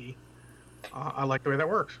comic booky. I like the way that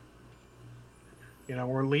works.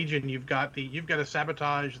 Where Legion, you've got to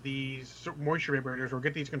sabotage these moisture vibrators or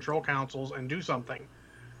get these control councils and do something.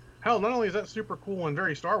 Hell, not only is that super cool and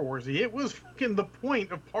very Star Warsy, it was fucking the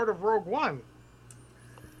point of part of Rogue One.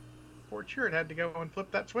 Poor Chirrut had to go and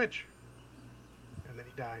flip that switch, and then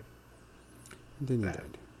he died.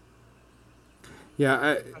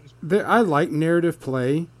 Yeah, I like narrative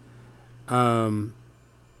play,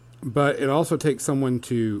 but it also takes someone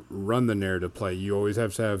to run the narrative play. You always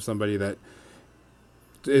have to have somebody that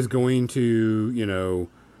is going to,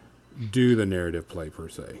 do the narrative play per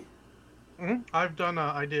se. Mm-hmm.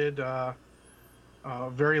 I did a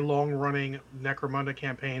very long-running Necromunda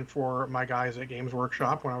campaign for my guys at Games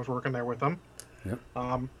Workshop when I was working there with them. Yep.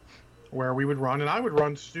 Where we would run, and I would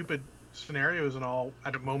run stupid scenarios and all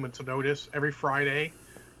at a moment's notice. Every Friday,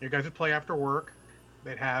 you guys would play after work.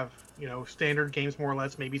 They'd have, standard games more or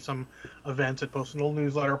less, maybe some events. I'd post a little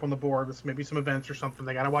newsletter up on the board with maybe some events or something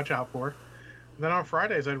they got to watch out for. And then on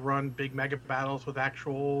Fridays, I'd run big mega battles with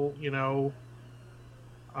actual,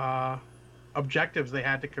 objectives they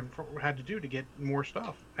had to do to get more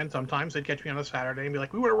stuff. And sometimes they'd catch me on a Saturday and be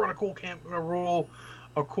like, we want to run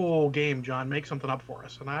a cool game, John. Make something up for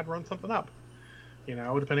us. And I'd run something up.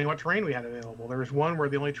 Depending on what terrain we had available. There was one where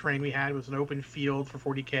the only terrain we had was an open field for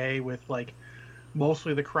 40K with, like,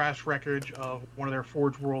 mostly the crash wreckage of one of their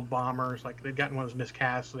Forge World bombers. Like, they'd gotten one of those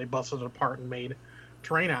miscasts, so they busted it apart and made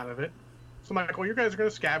terrain out of it. So I'm like, well, you guys are going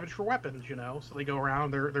to scavenge for weapons, So they go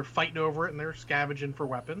around, they're fighting over it, and they're scavenging for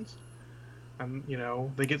weapons. And,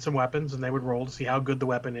 they get some weapons, and they would roll to see how good the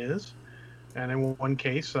weapon is. And in one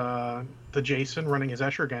case, the Jason running his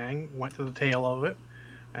Escher gang went to the tail of it.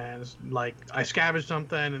 And it's like, I scavenged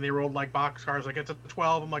something, and they rolled like boxcars. Like, it's a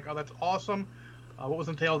 12. I'm like, oh, that's awesome. What was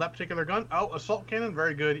in the tail of that particular gun? Oh, assault cannon.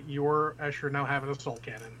 Very good. Your Escher now have an assault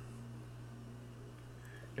cannon.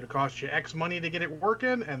 It'll cost you X money to get it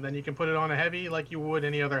working, and then you can put it on a heavy like you would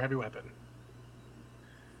any other heavy weapon.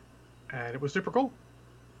 And it was super cool.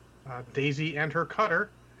 Daisy and her cutter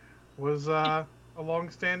was a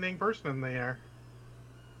long-standing person in there.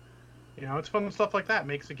 It's fun stuff like that.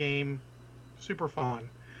 Makes the game super fun.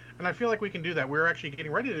 And I feel like we can do that. We're actually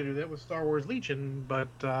getting ready to do that with Star Wars Legion, but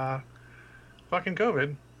fucking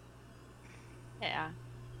COVID. Yeah.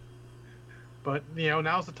 But,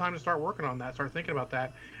 now's the time to start working on that, start thinking about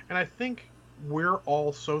that. And I think we're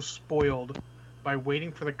all so spoiled by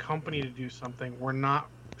waiting for the company to do something. We're not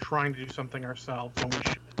trying to do something ourselves when we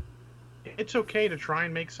should. It's okay to try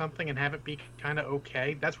and make something and have it be kind of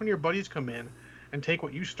okay. That's when your buddies come in and take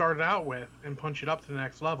what you started out with and punch it up to the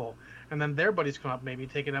next level. And then their buddies come up, maybe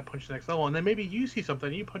take it up, punch the next level. And then maybe you see something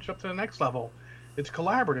and you punch it up to the next level. It's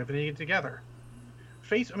collaborative and you get together.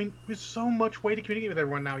 I mean, there's so much way to communicate with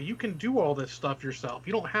everyone now. You can do all this stuff yourself.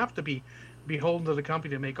 You don't have to be beholden to the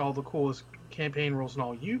company to make all the coolest campaign rules and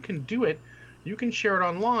all. You can do it. You can share it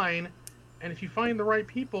online, and if you find the right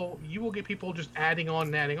people, you will get people just adding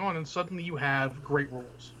on, and suddenly you have great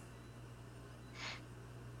rules.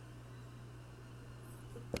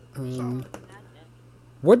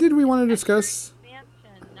 What did we want to discuss?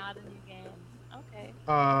 Expansion, not a new game.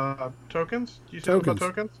 Okay. Tokens? You said about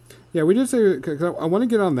tokens? Yeah, we did say, cause I want to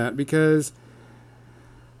get on that because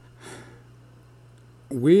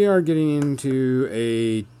we are getting into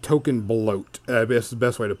a token bloat. That's the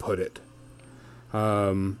best way to put it.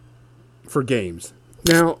 For games.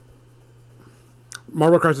 Now,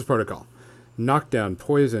 Marvel Crisis Protocol. Knockdown,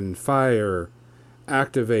 Poison, Fire,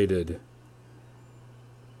 Activated.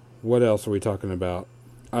 What else are we talking about?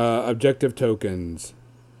 Objective tokens.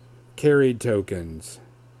 Carried tokens.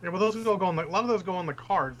 Yeah, well, those all go on a lot of those go on the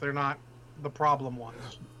cards. They're not the problem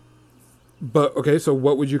ones. But, okay, so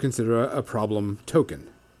what would you consider a problem token?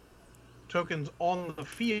 Tokens on the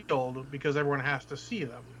field because everyone has to see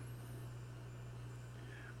them.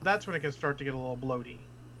 That's when it can start to get a little bloaty.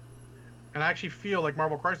 And I actually feel like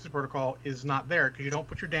Marvel Crisis Protocol is not there because you don't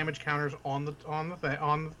put your damage counters on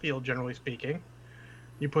the field, generally speaking.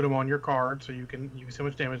 You put them on your card so you can see how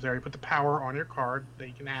much damage there. You put the power on your card that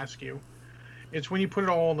you can ask you. It's when you put it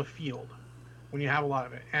all on the field, when you have a lot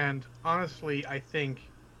of it. And honestly, I think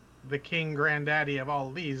the king granddaddy of all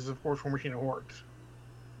of these is, of course, War Machine of Hordes.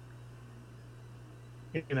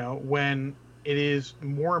 You know, when it is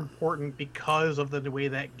more important because of the way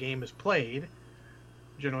that game is played,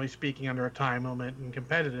 generally speaking, under a time limit and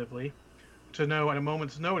competitively, to know at a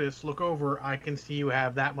moment's notice, look over, I can see you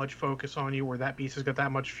have that much focus on you, or that beast has got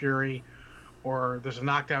that much fury, or there's a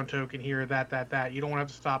knockdown token here, that. You don't want to have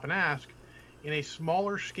to stop and ask. In a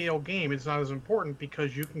smaller scale game, it's not as important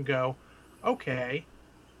because you can go, okay,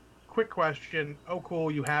 quick question, oh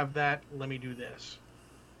cool, you have that, let me do this.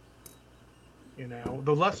 You know,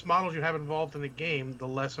 the less models you have involved in the game, the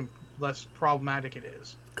less problematic it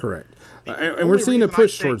is. Correct. And we're seeing a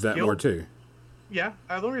push towards that more too. Yeah,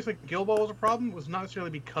 the only reason Guild Ball was a problem was not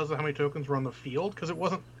necessarily because of how many tokens were on the field, because it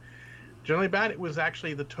wasn't generally bad. It was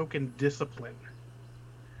actually the token discipline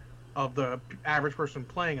of the average person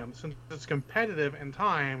playing them. Since it's competitive and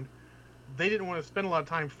timed, they didn't want to spend a lot of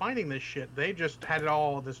time finding this shit. They just had it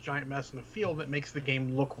all this giant mess in the field that makes the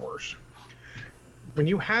game look worse. When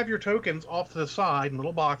you have your tokens off to the side in a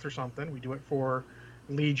little box or something, we do it for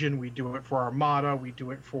Legion, we do it for Armada, we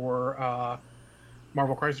do it for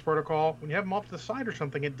Marvel Crisis Protocol. When you have them off to the side or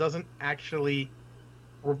something, it doesn't actually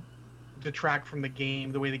detract from the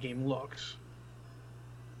game, the way the game looks.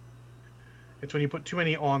 It's when you put too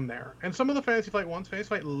many on there. And some of the Fantasy Flight ones, Fantasy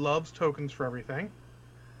Flight loves tokens for everything.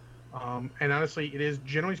 And honestly, it is,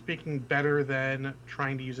 generally speaking, better than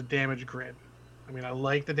trying to use a damage grid. I mean, I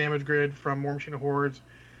like the damage grid from War Machine of Hordes.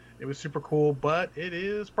 It was super cool, but it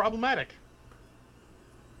is problematic.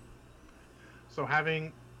 So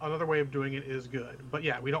having another way of doing it is good. But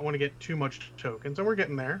yeah, we don't want to get too much tokens, and we're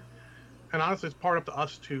getting there. And honestly, it's part up to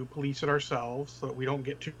us to police it ourselves so that we don't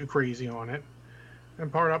get too crazy on it.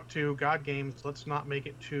 And part up to God Games, let's not make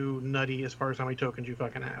it too nutty as far as how many tokens you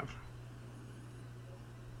fucking have.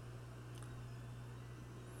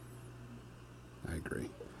 I agree.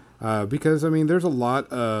 Because, I mean, there's a lot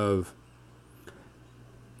of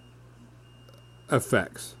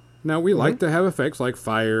effects. Now, we like to have effects like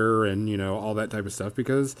fire and, you know, all that type of stuff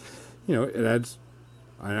because, you know, it adds,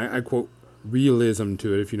 I quote, realism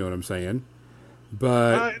to it, if you know what I'm saying.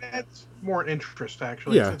 But it adds more interest,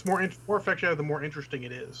 actually. Yeah. It's more effects you have, the more interesting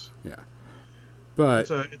it is. Yeah.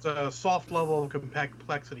 But it's a soft level of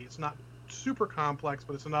complexity. It's not super complex,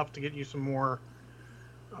 but it's enough to get you some more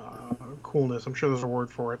coolness. I'm sure there's a word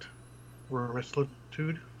for it.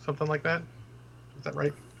 Verisimilitude, something like that. Is that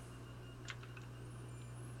right?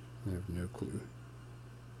 I have no clue.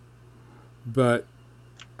 But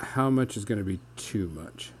how much is going to be too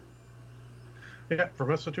much? Yeah,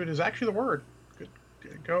 verisimilitude is actually the word. Good.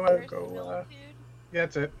 Go. Yeah,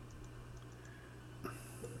 that's it.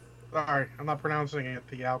 Sorry, I'm not pronouncing it.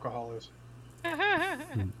 The alcohol is.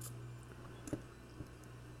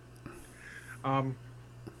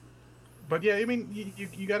 But yeah, I mean,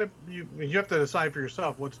 you have to decide for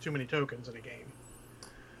yourself what's too many tokens in a game.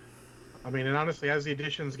 I mean, and honestly, as the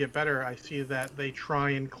editions get better, I see that they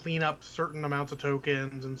try and clean up certain amounts of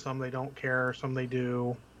tokens, and some they don't care, some they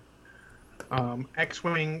do.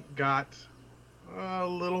 X-Wing got a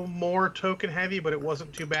little more token heavy, but it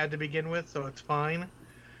wasn't too bad to begin with, so it's fine.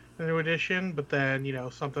 The new edition, but then, you know,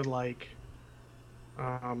 something like,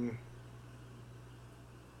 I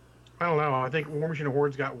don't know, I think War Machine of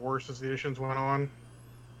Hordes got worse as the editions went on.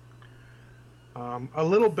 A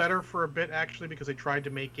little better for a bit actually because they tried to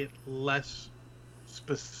make it less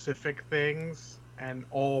specific things and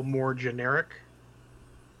all more generic.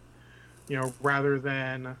 Rather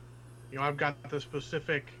than, I've got the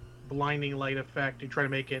specific blinding light effect. You try to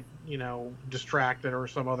make it, distracted or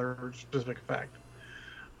some other specific effect.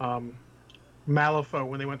 Malifaux,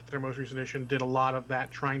 when they went to their most recent edition, did a lot of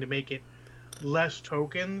that, trying to make it less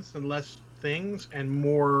tokens and less things and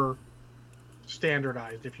more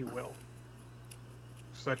standardized, if you will,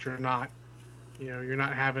 so that you're not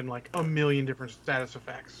having like a million different status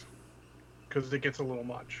effects, because it gets a little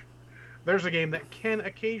much. There's a game that can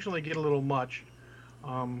occasionally get a little much,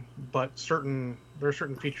 but there are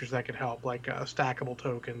certain features that could help, like stackable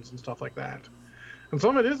tokens and stuff like that. And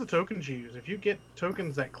some of it is the tokens you use. If you get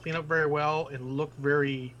tokens that clean up very well and look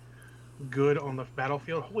very good on the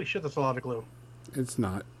battlefield, holy shit, that's a lot of glue. It's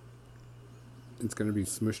not. It's going to be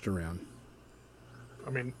smushed around. I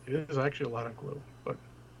mean, it is actually a lot of glue, but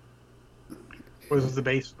was the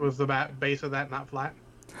base of that not flat?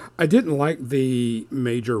 I didn't like the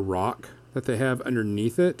major rock that they have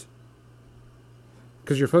underneath it,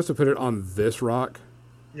 because you're supposed to put it on this rock.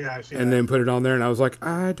 Yeah, I see. And then put it on there, and I was like,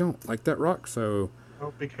 I don't like that rock, so.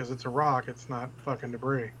 Oh, because it's a rock, it's not fucking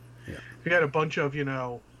debris. Yeah. If you had a bunch of,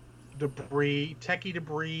 debris, techie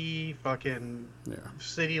debris, fucking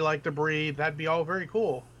city-like debris, that'd be all very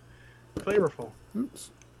cool, flavorful. Oops.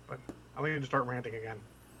 But I need to start ranting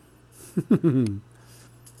again.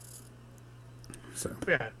 So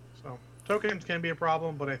tokens can be a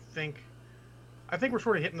problem, but I think we're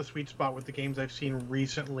sort of hitting the sweet spot with the games I've seen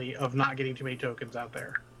recently of not getting too many tokens out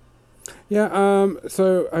there. Yeah.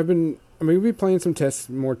 So we'll be playing some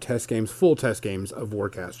more test games, full test games of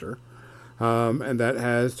Warcaster, and that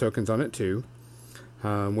has tokens on it too.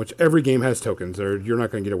 Which every game has tokens. You're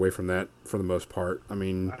not going to get away from that for the most part. I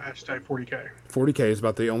mean, hashtag 40K. 40K is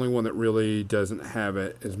about the only one that really doesn't have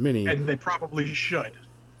it as many. And they probably should.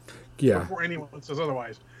 Yeah. Before anyone says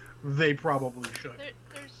otherwise, they probably should.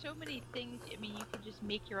 There's so many things. I mean, you can just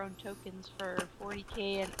make your own tokens for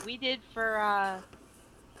 40K, and we did for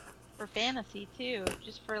fantasy too,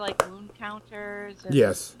 just for like wound counters. And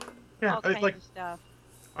yes. Yeah, all kinds of stuff.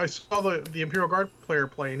 I saw the Imperial Guard player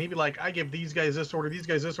play, and he'd be like, I give these guys this order, these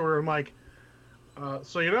guys this order. I'm like,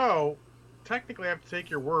 technically I have to take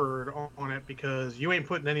your word on it because you ain't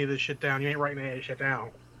putting any of this shit down. You ain't writing any of this shit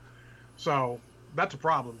down. So that's a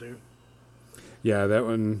problem, dude. Yeah, that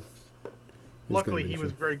one. Luckily, he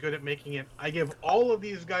was very good at making it. I give all of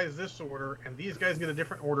these guys this order, and these guys get a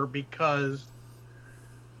different order because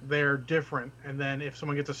they're different. And then if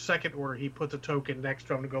someone gets a second order, he puts a token next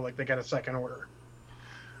to them to go like they got a second order.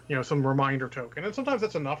 Some reminder token. And sometimes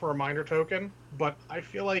that's enough, a reminder token. But I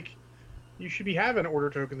feel like you should be having order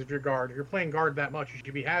tokens if you're guard. If you're playing guard that much, you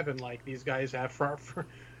should be having like these guys have first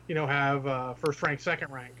rank,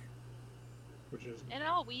 second rank, which is. And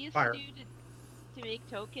all we used fire. To do to make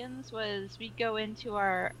tokens was we'd go into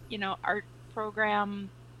our art program,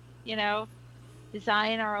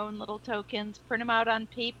 design our own little tokens, print them out on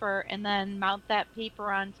paper, and then mount that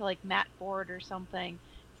paper onto like mat board or something.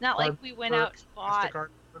 It's not like we went out and bought,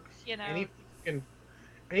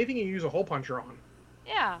 anything you use a hole puncher on.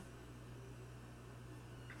 Yeah.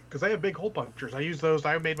 Because I have big hole punchers. I use those.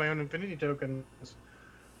 I made my own infinity tokens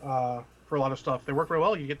for a lot of stuff. They work very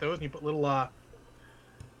well. You get those and you put little.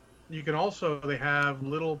 You can also, they have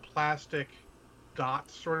little plastic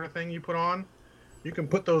dots sort of thing you put on. You can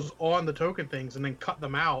put those on the token things and then cut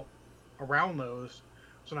them out around those.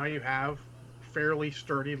 So now you have fairly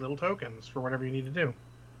sturdy little tokens for whatever you need to do.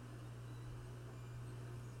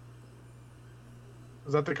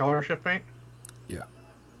 Is that the color shift paint? Yeah.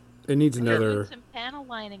 It needs another. Some panel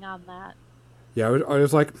lining on that. Yeah, I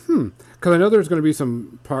was like, because I know there's going to be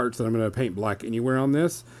some parts that I'm going to paint black anywhere on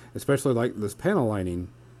this, especially like this panel lining,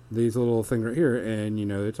 these little thing right here, and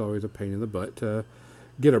it's always a pain in the butt to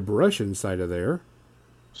get a brush inside of there.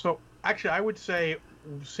 So actually, I would say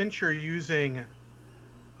since you're using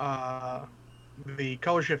the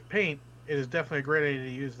color shift paint, it is definitely a great idea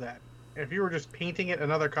to use that. If you were just painting it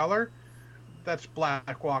another color, that's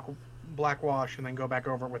black wash, and then go back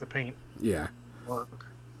over it with a paint. Yeah. Work.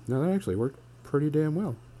 No, that actually worked pretty damn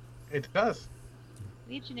well. It does.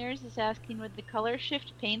 Legionnaires is asking, would the color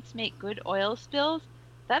shift paints make good oil spills?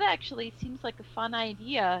 That actually seems like a fun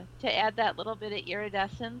idea, to add that little bit of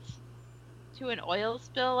iridescence to an oil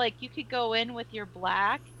spill. Like you could go in with your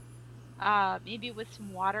black, maybe with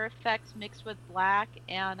some water effects mixed with black,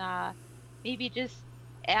 and maybe just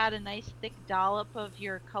add a nice thick dollop of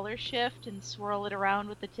your color shift and swirl it around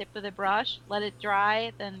with the tip of the brush. Let it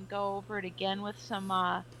dry, then go over it again with some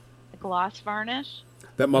gloss varnish.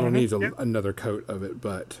 That model needs another coat of it,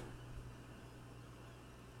 but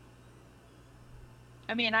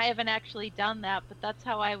I mean, I haven't actually done that, but that's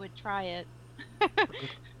how I would try it.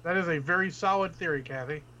 That is a very solid theory,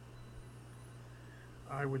 Kathy.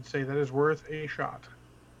 I would say that is worth a shot.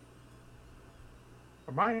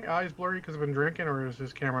 Are my eyes blurry because I've been drinking, or is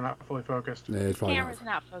this camera not fully focused? Yeah, it's probably Camera's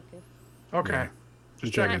not focused. Okay. Yeah. Just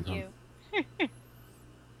It's checking. Not you.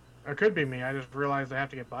 It could be me. I just realized I have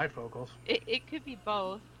to get bifocals. It could be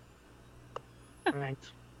both.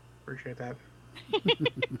 Thanks. Appreciate that.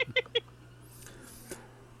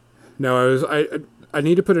 No, I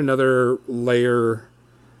need to put another layer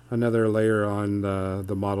on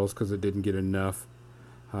the models because it didn't get enough.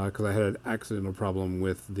 Because I had an accidental problem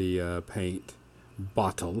with the paint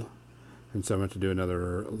bottle, and so I'm going to have to do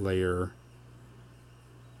another layer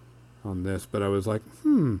on this. But I was like,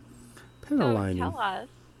 panel So lining. tell us,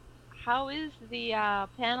 how is the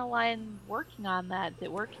panel line working on that? Is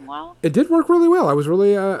it working well? It did work really well. I was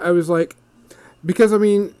really, I was like, because I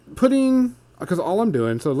mean, because all I'm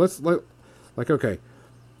doing, so okay,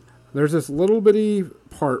 there's this little bitty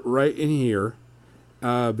part right in here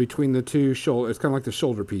between the two shoulder. It's kind of like the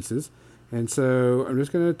shoulder pieces, and so I'm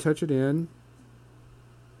just gonna touch it in,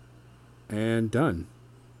 and done.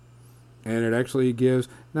 And it actually gives.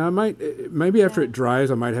 Now maybe after it dries,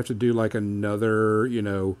 I might have to do like another,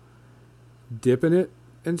 dip in it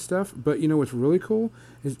and stuff. But what's really cool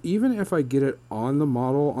is even if I get it on the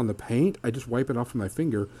model on the paint, I just wipe it off with my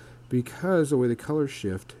finger because the way the colors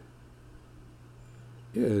shift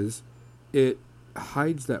is it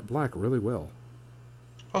hides that black really well.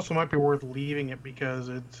 Also, might be worth leaving it because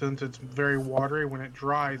since it's very watery, when it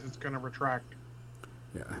dries, it's going to retract.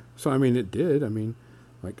 Yeah. So I mean, it did. I mean,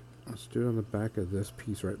 like let's do it on the back of this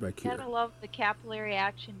piece right back here. Gotta love the capillary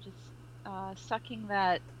action, just sucking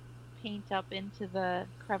that paint up into the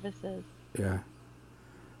crevices. Yeah.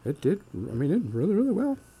 It did. I mean, it really, really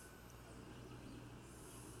well.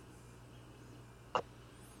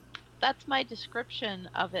 That's my description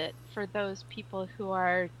of it for those people who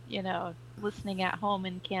are, listening at home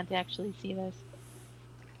and can't actually see this.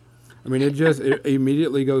 I mean, it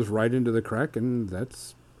immediately goes right into the crack, and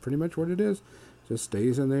that's pretty much what it is. Just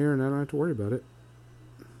stays in there, and I don't have to worry about it.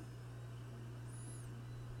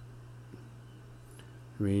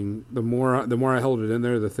 I mean, the more I hold it in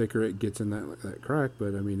there, the thicker it gets in that crack.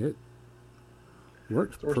 But I mean, it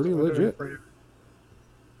works pretty legit.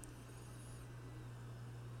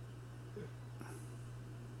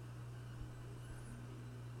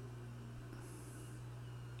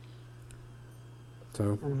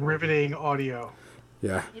 So Riveting audio.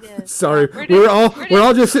 yeah. It is. Sorry, We're we're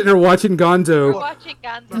all just sitting there watching We're Gonzo watching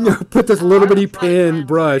Gonzo. put this little bitty pen Right.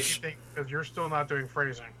 brush, Because you're still not doing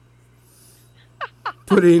phrasing.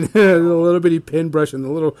 putting the little bitty pen brush in the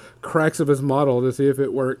little cracks of his model to see if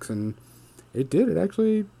it works, and it did. It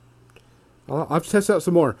actually. I'll have to test out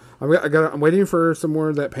some more. I'm waiting for some more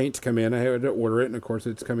of that paint to come in. I had to order it, and of course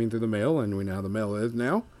it's coming through the mail, and we know how the mail is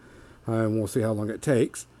now. And we'll see how long it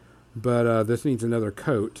takes. But this needs another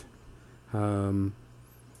coat, and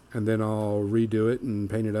then I'll redo it and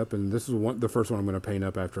paint it up. And this is the first one I'm going to paint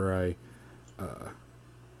up after I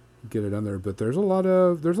get it on there. But there's a lot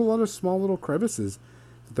of small little crevices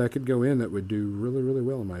that could go in that would do really, really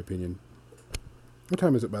well in my opinion. What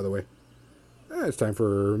time is it, by the way? It's time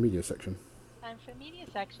for media section. Time for media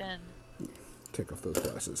section. Take off those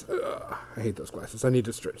glasses. I hate those glasses. I need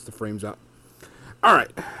to stretch the frames out. All right.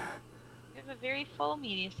 We have a very full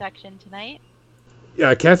media section tonight.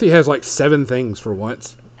 Yeah, Kathy has like 7 things for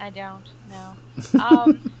once. I don't know.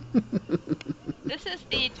 This is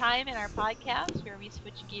the time in our podcast where we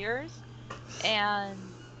switch gears and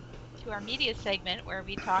to our media segment where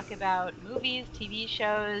we talk about movies, TV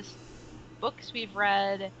shows, books we've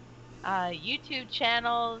read, YouTube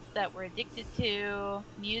channels that we're addicted to,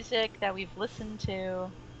 music that we've listened to,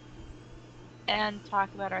 and talk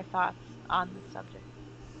about our thoughts on the subject.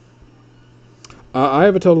 I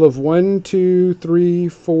have a total of 1, 2, 3,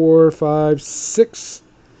 4, 5, 6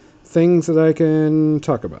 things that I can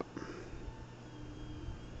talk about.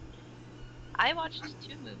 I watched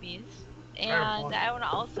 2 movies, and I want to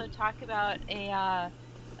also talk about a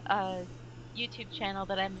YouTube channel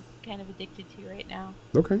that I'm kind of addicted to right now.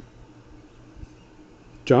 Okay.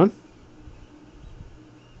 John?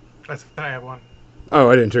 I said I have one. Oh,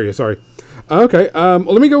 I didn't hear you. Sorry. Okay. Well,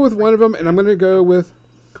 let me go with one of them, and I'm going to go with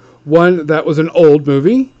one that was an old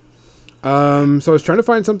movie. So I was trying to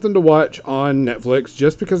find something to watch on Netflix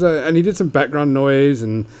just because I needed some background noise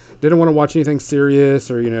and didn't want to watch anything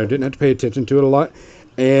serious or, didn't have to pay attention to it a lot.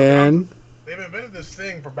 And They've invented this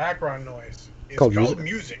thing for background noise. It's called called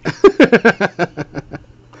music.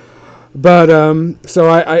 But so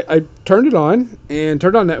I turned it on and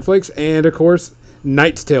turned on Netflix, and of course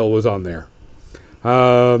Knight's Tale was on there.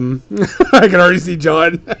 I can already see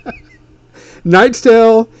John. Knight's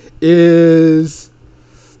Tale is,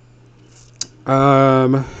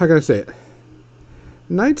 how can I say it?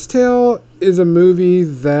 Knight's Tale is a movie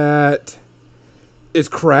that is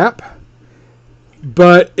crap,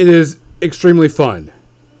 but it is extremely fun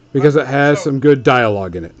because it has some good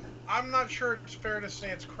dialogue in it. I'm not sure it's fair to say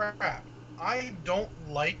it's crap. I don't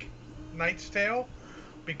like Knight's Tale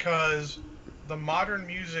because the modern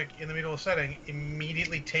music in the middle of the setting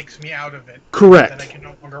immediately takes me out of it. Correct. And I can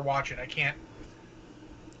no longer watch it. I can't.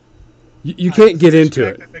 You can't get into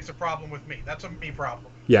it. That makes a problem with me. That's a me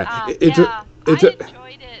problem. Yeah, I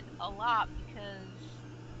enjoyed it a lot because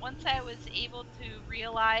once I was able to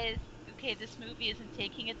realize, okay, this movie isn't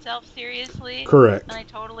taking itself seriously. Correct. And I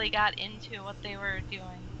totally got into what they were doing.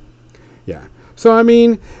 Yeah. So, I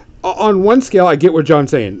mean, on one scale, I get what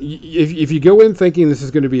John's saying. If you go in thinking this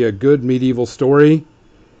is going to be a good medieval story,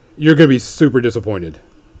 you're going to be super disappointed.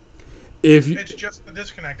 It's just the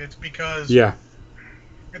disconnect. It's because... Yeah.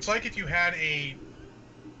 It's like if you had a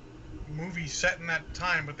movie set in that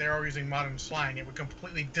time, but they're all using modern slang. It would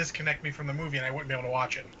completely disconnect me from the movie, and I wouldn't be able to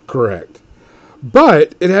watch it. Correct.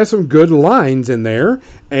 But it has some good lines in there,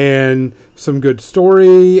 and some good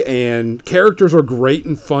story, and characters are great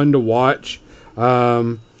and fun to watch,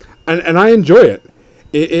 and I enjoy it.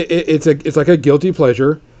 It's like a guilty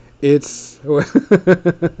pleasure. It's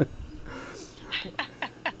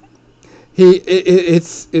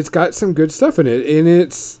it's got some good stuff in it, and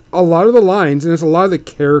it's a lot of the lines, and it's a lot of the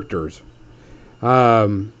characters,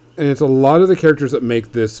 and it's a lot of the characters that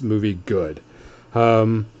make this movie good.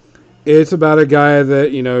 It's about a guy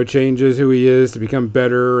that changes who he is to become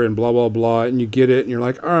better, and blah blah blah, and you get it, and you're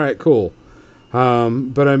like, all right, cool.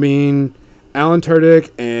 But I mean, Alan Tudyk,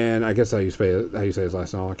 and I guess how you say his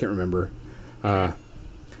last name, I can't remember.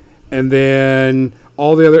 And then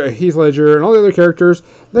all the other Heath Ledger and all the other characters,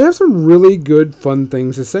 they have some really good fun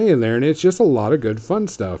things to say in there, and it's just a lot of good fun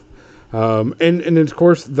stuff. And of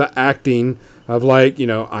course the acting of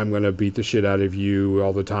I'm going to beat the shit out of you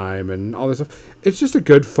all the time and all this stuff. It's just a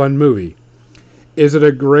good fun movie. Is it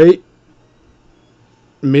a great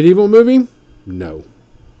medieval movie? No.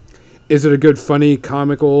 Is it a good funny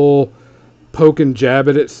comical poke and jab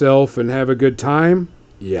at itself and have a good time?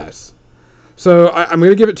 Yes. So I'm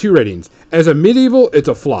going to give it 2 ratings. As a medieval, it's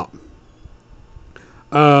a flop.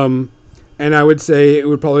 And I would say it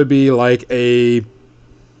would probably be like a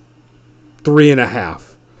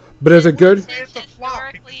 3.5. But as a good... It's a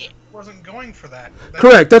flop because it wasn't going for that.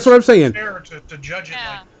 Correct, that's what I'm saying. Fair to judge it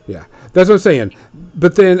like... Yeah, that's what I'm saying.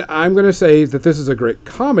 But then I'm going to say that this is a great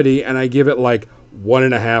comedy, and I give it like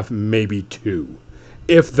 1.5, maybe 2.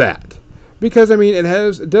 If that. Because, I mean,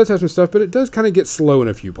 it does have some stuff, but it does kind of get slow in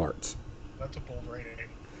a few parts. That's a bold rating.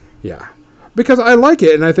 Yeah. Because I like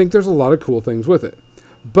it, and I think there's a lot of cool things with it.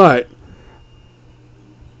 But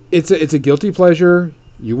it's a guilty pleasure.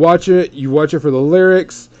 You watch it for the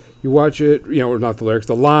lyrics. You watch it, or not the lyrics,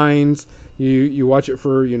 the lines. You watch it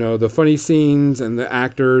for, the funny scenes and the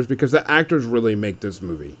actors, because the actors really make this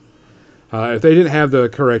movie. If they didn't have the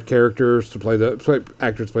correct characters to play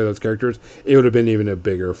those characters, it would have been even a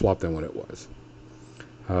bigger flop than what it was.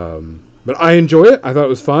 But I enjoy it. I thought it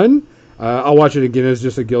was fun. I'll watch it again as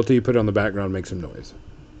just a guilty, put it on the background, make some noise.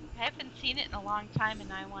 I haven't seen it in a long time,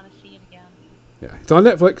 and I want to see it again. Yeah, it's on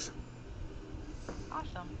Netflix.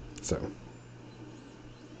 Awesome. So,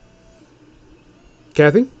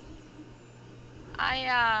 Kathy?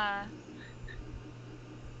 I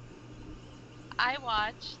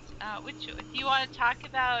watched, do you want to talk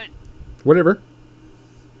about Whatever.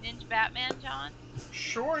 Ninja Batman, John?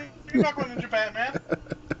 Sure, you can talk about Ninja Batman.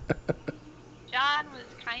 John was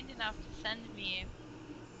kind enough to send me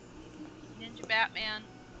Ninja Batman.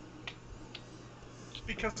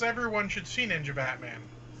 Because everyone should see Ninja Batman.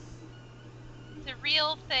 It's a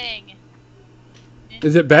real thing.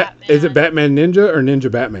 Is it Batman Ninja or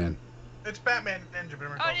Ninja Batman? It's Batman Ninja.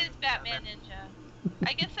 Oh, it is Batman Ninja.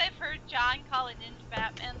 I guess I've heard John call it Ninja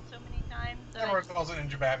Batman so many times. Everyone calls it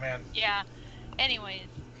Ninja Batman. Yeah. Anyways,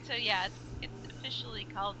 so yeah, it's officially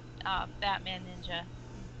called Batman Ninja.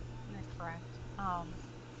 Isn't that correct?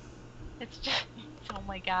 It's just, oh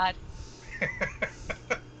my god.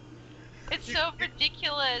 It's so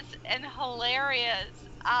ridiculous and hilarious.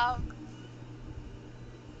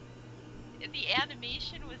 The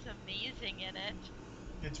animation was amazing in it.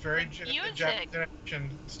 It's very Jackson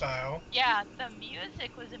style. Yeah, the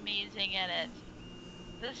music was amazing in it.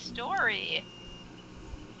 The story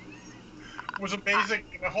was amazing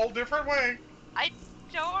in a whole different way. I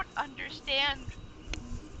don't understand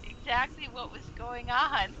exactly what was going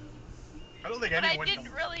on. I don't think but anyone. I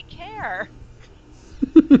didn't really care.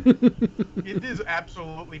 It is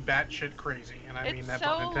absolutely batshit crazy, and I mean It's that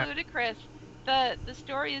so pun intended. ludicrous. The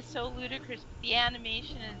story is so ludicrous. The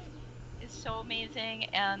animation is so amazing,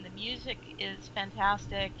 and the music is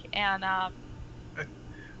fantastic. And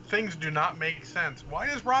Things do not make sense. Why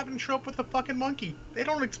does Robin show up with a fucking monkey? They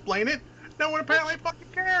don't explain it. No one apparently fucking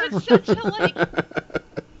cares. it's such a like.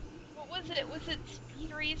 What was it? Was it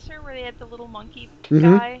Speed Racer where they had the little monkey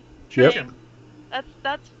guy? Yep. thing?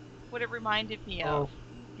 That's what it reminded me Oh, of.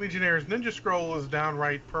 Legionnaires, Ninja Scroll is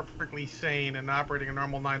downright perfectly sane and operating a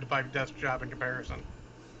normal 9 to 5 desk job in comparison.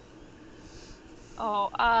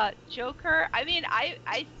 Oh, Joker. I mean,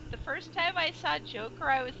 the first time I saw Joker,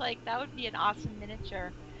 I was like, that would be an awesome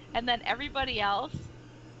miniature. And then everybody else,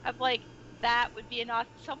 I'm like, that would be an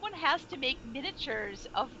awesome. Someone has to make miniatures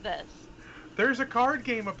of this. There's a card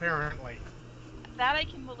game apparently. That I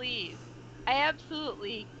can believe. I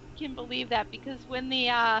absolutely can believe that because when the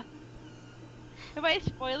am I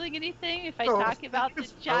spoiling anything if I No, talk about the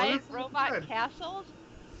it's giant good. robot castles?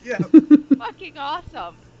 Yeah. Fucking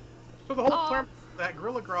awesome. So the whole Oh. premise is that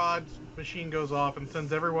Gorilla Grodd's machine goes off and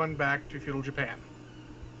sends everyone back to feudal Japan.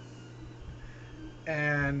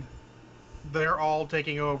 And they're all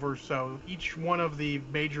taking over, so each one of the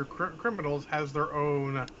major criminals has their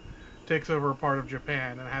own, takes over a part of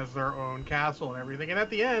Japan and has their own castle and everything. And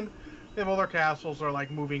at the end, they have all their castles are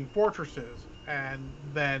like moving fortresses, and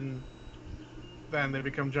then they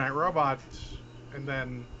become giant robots, and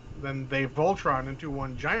then they Voltron into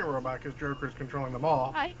one giant robot because Joker's controlling them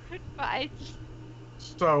all. I just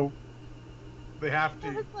So they have I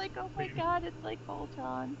to. was like, oh my god, it's like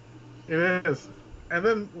Voltron. It is. And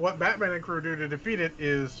then what Batman and crew do to defeat it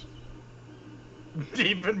is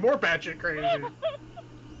even more batshit crazy.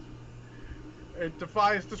 It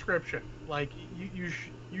defies description. Like, you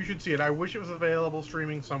should see it. I wish it was available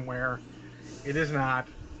streaming somewhere. It is not.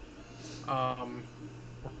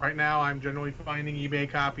 Right now, I'm generally finding eBay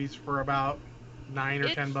copies for about $9 or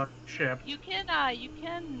 $10 shipped. You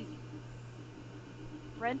can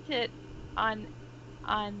rent it on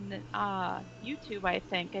YouTube. I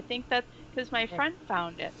think that's because my friend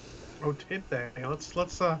found it. Oh, did they? Let's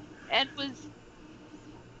and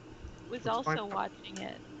was also watching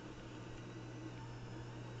it.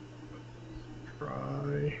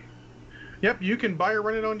 Try. Yep, you can buy or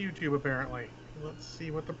rent it on YouTube apparently. Let's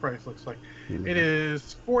see what the price looks like. It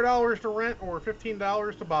is $4 to rent or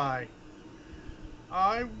 $15 to buy.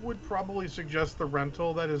 I would probably suggest the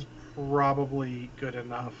rental. That is probably good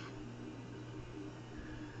enough.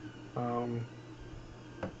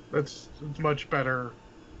 It's much better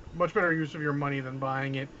use of your money than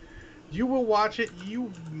buying it. You will watch it.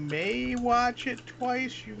 You may watch it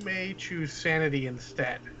twice. You may choose Sanity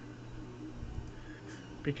instead.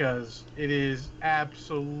 Because it is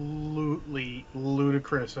absolutely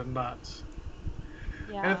ludicrous and nuts.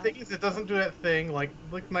 Yeah. And the thing is, it doesn't do that thing like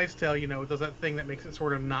Knight's Tale, it does that thing that makes it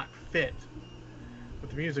sort of not fit with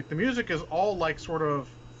the music. The music is all like sort of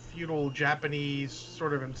feudal Japanese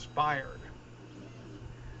sort of inspired.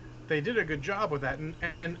 They did a good job with that,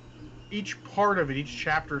 and each part of it, each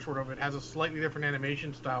chapter sort of, it has a slightly different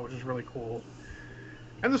animation style, which is really cool.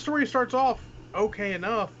 And the story starts off okay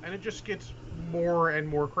enough, and it just gets more and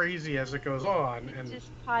more crazy as it goes on. It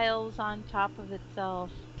just piles on top of itself.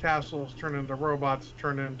 Castles turn into robots,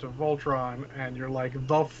 turn into Voltron, and you're like,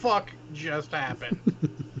 the fuck just happened?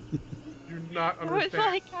 Do not understand. I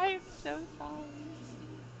was like, I am so sorry.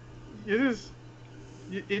 It is.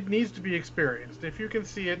 It needs to be experienced. If you can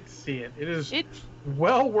see it, see it. It's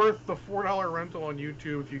well worth the $4 rental on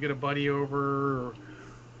YouTube if you get a buddy over.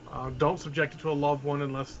 Or, don't subject it to a loved one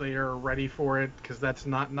unless they are ready for it, because that's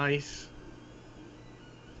not nice.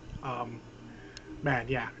 Man,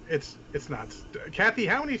 yeah, it's nuts. Kathy,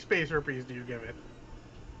 how many space herpes do you give it?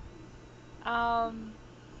 I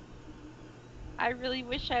really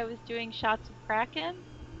wish I was doing shots of Kraken.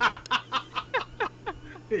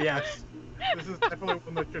 Yes. This is definitely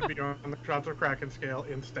one that should be on the Shots of Kraken scale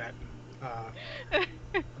instead.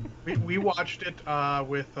 We watched it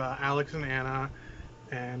with Alex and Anna,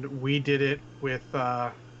 and we did it with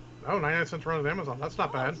 99 cents run on Amazon. That's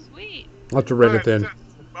not bad. Sweet. I'll have to rent it then.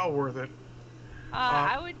 Well worth it.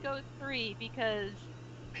 I would go 3 because...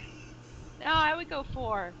 No, I would go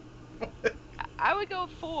 4. I would go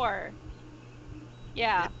 4.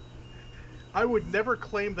 Yeah. I would never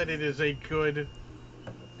claim that it is a good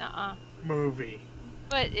movie.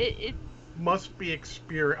 But it must be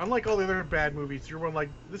experienced. Unlike all the other bad movies, you're one like,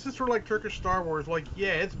 this is sort of like Turkish Star Wars. Like,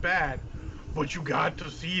 yeah, it's bad, but you got to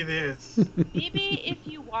see this. Maybe if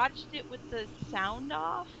you watched it with the sound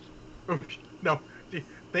off. No,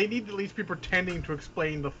 they need to at least be pretending to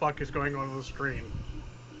explain the fuck is going on the screen.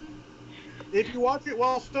 if you watch it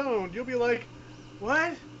while stoned, you'll be like,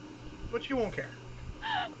 what? But you won't care.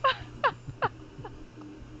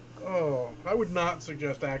 Oh, I would not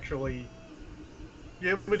suggest actually.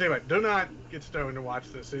 Yeah, let me tell you what. Do not get stoned to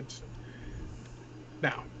watch this. It's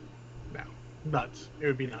no, no, nuts. It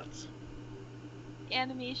would be nuts.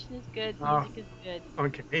 Animation is good. Music is good. On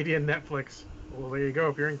Canadian Netflix. Well, there you go.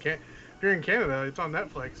 If you're in Canada, it's on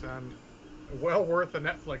Netflix and well worth a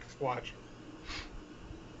Netflix watch.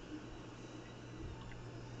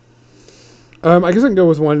 I guess I can go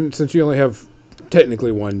with one since you only have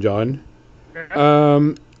technically one, John.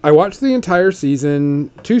 Okay. I watched the entire season,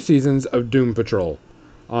 2 seasons of Doom Patrol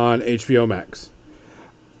on HBO Max.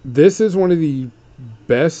 This is one of the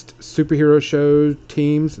best superhero show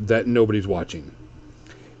teams that nobody's watching.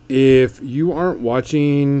 If you aren't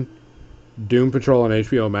watching Doom Patrol on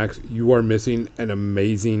HBO Max, you are missing an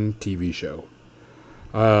amazing TV show.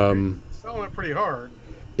 Selling it pretty hard.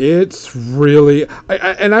 It's really,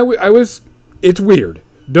 it's weird.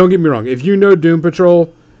 Don't get me wrong. If you know Doom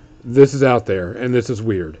Patrol, this is out there, and this is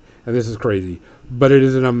weird, and this is crazy. But it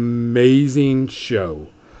is an amazing show.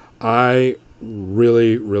 I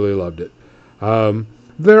really, really loved it.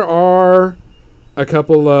 There are a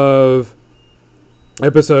couple of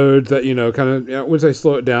episodes that, kind of, I wouldn't say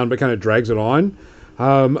slow it down, but kind of drags it on.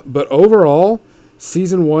 But overall,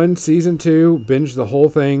 season 1, season 2, binged the whole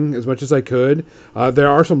thing as much as I could. There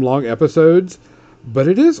are some long episodes, but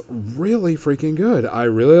it is really freaking good. I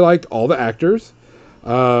really liked all the actors.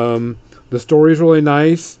 The story's really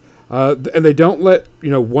nice. And they don't let,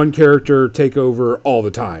 one character take over all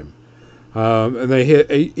the time. And they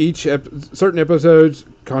hit certain episodes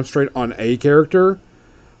concentrate on a character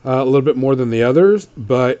a little bit more than the others,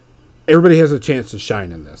 but everybody has a chance to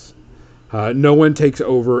shine in this. No one takes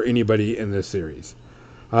over anybody in this series.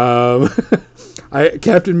 Captain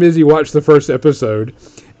Mizzy watched the first episode,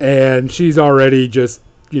 and she's already just,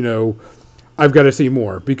 I've got to see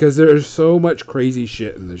more because there's so much crazy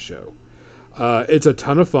shit in this show. It's a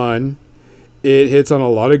ton of fun. It hits on a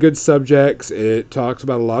lot of good subjects. It talks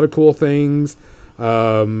about a lot of cool things.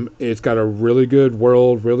 It's got a really good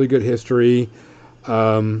world, really good history.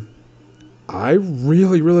 I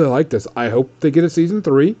really, really like this. I hope they get a season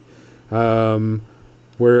 3.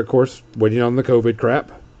 We're, of course, waiting on the COVID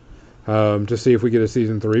crap to see if we get a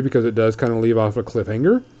season 3 because it does kind of leave off a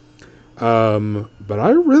cliffhanger. But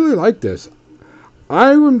I really like this.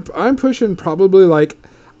 I'm pushing probably like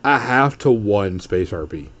a half to 1 Space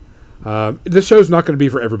RP. This show's not going to be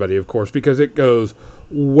for everybody, of course, because it goes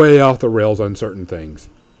way off the rails on certain things.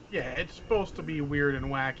 Yeah, it's supposed to be weird and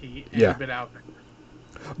wacky and a bit out there.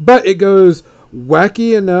 But it goes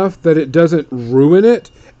wacky enough that it doesn't ruin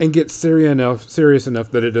it and gets serious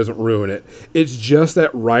enough that it doesn't ruin it. It's just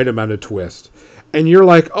that right amount of twist. And you're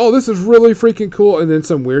like, oh, this is really freaking cool. And then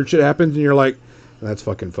some weird shit happens and you're like, that's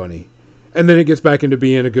fucking funny. And then it gets back into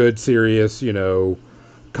being a good, serious,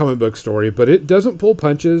 comic book story. But it doesn't pull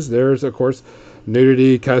punches. There's, of course,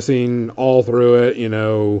 nudity, cussing all through it.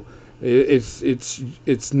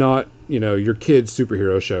 It's not, your kid's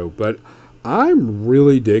superhero show. But I'm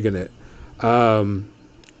really digging it. I'm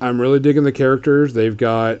really digging the characters. They've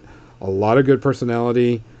got a lot of good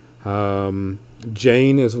personality.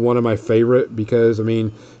 Jane is one of my favorite because,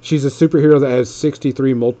 she's a superhero that has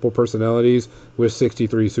 63 multiple personalities with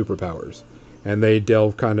 63 superpowers. And they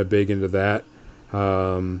delve kind of big into that.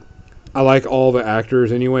 I like all the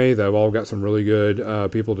actors anyway. They've all got some really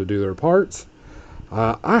good people to do their parts.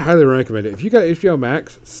 I highly recommend it. If you got HBO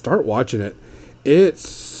Max, start watching it. It's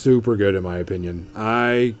super good in my opinion.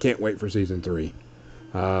 I can't wait for season 3.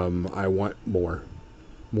 I want more.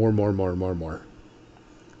 More.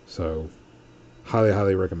 So, highly,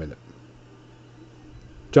 highly recommend it.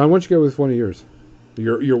 John, why don't you go with one of yours?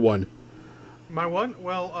 Your one. My one?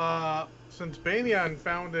 Well, since Banyan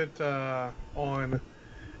found it on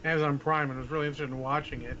Amazon Prime and was really interested in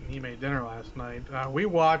watching it, and he made dinner last night, we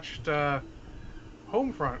watched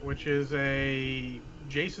Homefront, which is a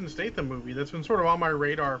Jason Statham movie that's been sort of on my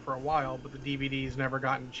radar for a while, but the DVD's never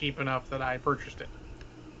gotten cheap enough that I purchased it.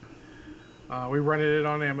 We rented it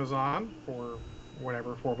on Amazon for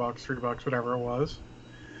whatever, $4, $3, whatever it was.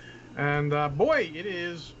 And boy, it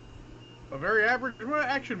is a very average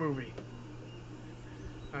action movie.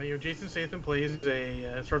 Jason Statham plays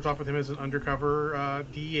starts off with him as an undercover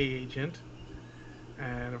DEA agent.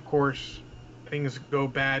 And of course, things go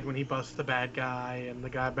bad when he busts the bad guy, and the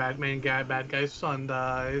bad guy's son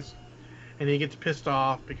dies. And he gets pissed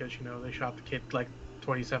off because, they shot the kid like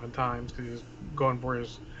 27 times because he was going for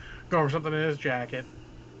something in his jacket.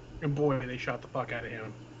 And boy, they shot the fuck out of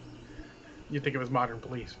him. You'd think it was modern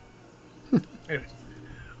police. Anyways.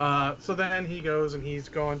 So then he goes and he's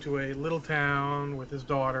gone to a little town with his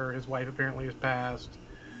daughter. His wife apparently has passed.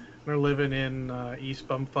 They're living in East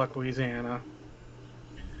Bumfuck, Louisiana.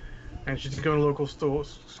 And she's going to local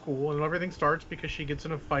school, and everything starts because she gets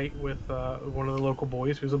in a fight with one of the local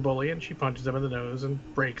boys who's a bully, and she punches him in the nose and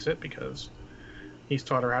breaks it because he's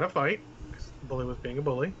taught her how to fight, because the bully was being a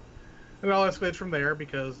bully. And it all escalates from there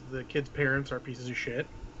because the kid's parents are pieces of shit.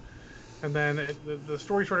 And then the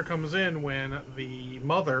story sort of comes in when the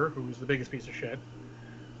mother, who's the biggest piece of shit,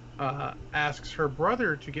 asks her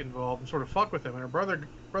brother to get involved and sort of fuck with him. And her brother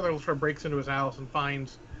sort of breaks into his house and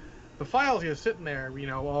finds the files he has sitting there,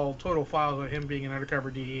 all total files of him being an undercover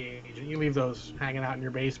DEA agent. You leave those hanging out in your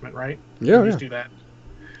basement, right? Yeah, Just do that.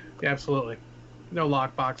 Yeah, absolutely. No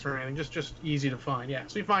lockbox or anything. Just easy to find. Yeah.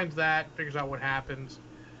 So he finds that, figures out what happens,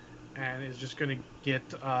 and is just gonna get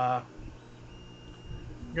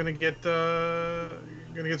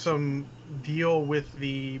some deal with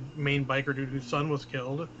the main biker dude whose son was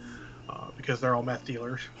killed, because they're all meth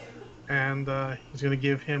dealers, and he's gonna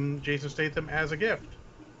give him Jason Statham as a gift.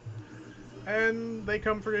 And they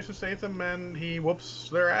come for Jason Statham, and he whoops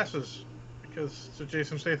their asses, because it's what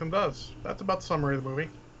Jason Statham does. That's about the summary of the movie.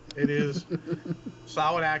 It is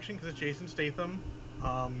solid action, because it's Jason Statham.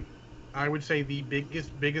 I would say the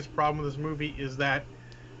biggest problem with this movie is that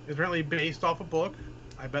it's apparently based off a book.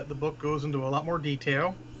 I bet the book goes into a lot more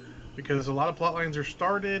detail, because a lot of plot lines are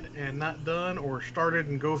started and not done, or started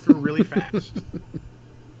and go through really fast.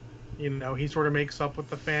 He sort of makes up with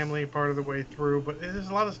the family part of the way through, but there's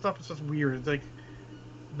a lot of stuff that's just weird. It's like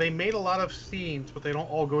they made a lot of scenes, but they don't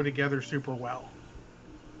all go together super well.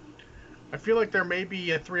 I feel like there may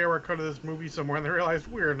be a 3-hour cut of this movie somewhere, and they realized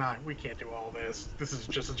we can't do all this. This is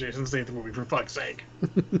just a Jason Statham movie, for fuck's sake.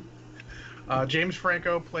 James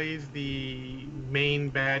Franco plays the main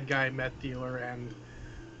bad guy meth dealer, and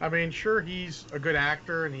I mean, sure, he's a good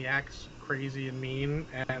actor, and he acts crazy and mean,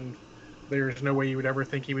 and there's no way you would ever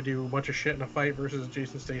think he would do a bunch of shit in a fight versus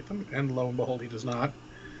Jason Statham, and lo and behold, he does not.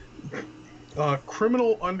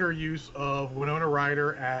 Criminal underuse of Winona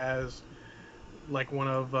Ryder as like one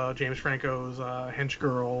of James Franco's hench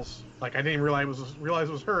girls. Like, I didn't even realize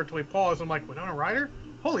it was her until we paused. I'm like, Winona Ryder?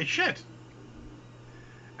 Holy shit!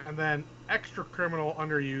 And then extra criminal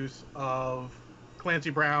underuse of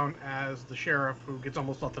Clancy Brown as the sheriff, who gets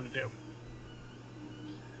almost nothing to do.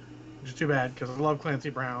 Which is too bad, because I love Clancy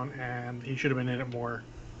Brown, and he should have been in it more.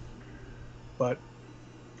 But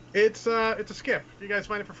it's a skip. If you guys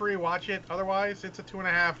find it for free, watch it. Otherwise, it's a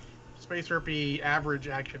 2.5 space herpy average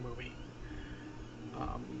action movie.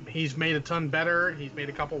 He's made a ton better. He's made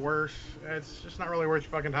a couple worse. It's just not really worth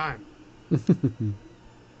your fucking time.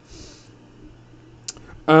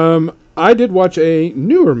 I did watch a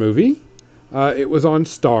newer movie. It was on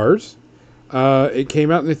Stars. It came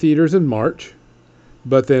out in the theaters in March.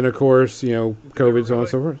 But then, of course, COVID, so on and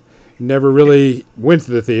so forth. Never really went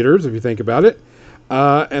to the theaters, if you think about it.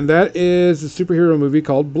 And that is a superhero movie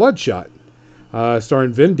called Bloodshot,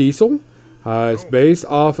 starring Vin Diesel. It's based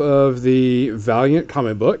off of the Valiant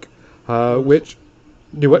comic book, which...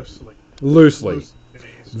 Do what? Loosely.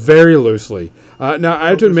 Very loosely. Now, I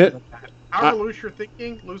have to admit... However loose you're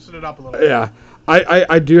thinking, loosen it up a little bit. Yeah.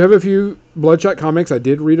 I do have a few Bloodshot comics. I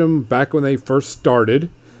did read them back when they first started.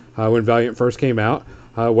 When Valiant first came out.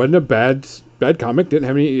 Wasn't a bad comic. Didn't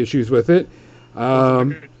have any issues with it. It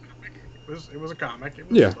was a comic. It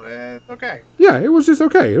was, okay. Yeah, it was just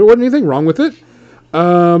okay. There wasn't anything wrong with it.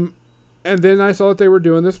 And then I saw that they were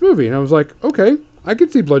doing this movie, and I was like, okay, I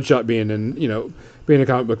could see Bloodshot being a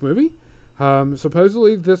comic book movie.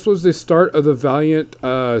 Supposedly, this was the start of the Valiant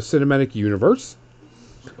cinematic universe.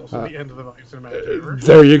 Also the end of the Valiant cinematic universe.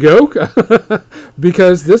 There you go.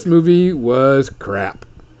 Because this movie was crap.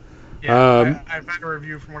 Yeah, I've had a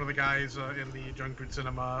review from one of the guys in the Junk Food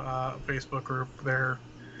Cinema Facebook group there,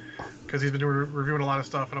 because he's been reviewing a lot of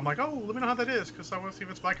stuff, and I'm like, oh, let me know how that is, because I want to see if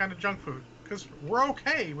it's my kind of junk food, because we're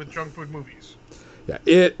okay with junk food movies. Yeah,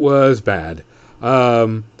 it was bad.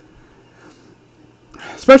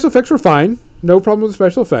 Special effects were fine. No problem with the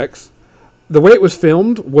special effects. The way it was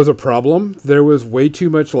filmed was a problem. There was way too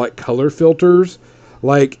much color filters.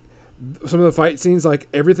 Some of the fight scenes,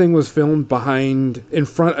 everything was filmed in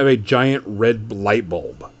front of a giant red light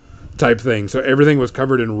bulb type thing. So everything was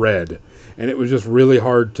covered in red. And it was just really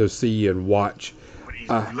hard to see and watch. But he's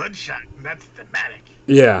Bloodshot, and that's thematic.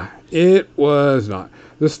 Yeah, it was not.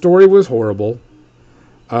 The story was horrible.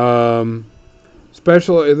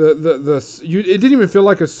 Especially it didn't even feel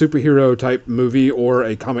like a superhero type movie or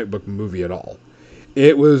a comic book movie at all.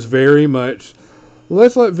 It was very much,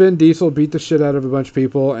 let's let Vin Diesel beat the shit out of a bunch of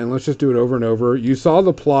people and let's just do it over and over. You saw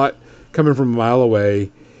the plot coming from a mile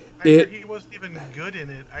away. I hear he wasn't even good in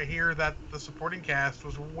it. I hear that the supporting cast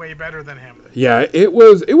was way better than him. Yeah, it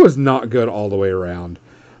was not good all the way around.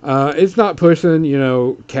 It's not pushing,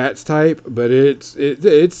 Cats type, but it's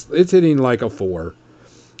hitting like a 4.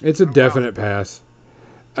 It's a definite pass.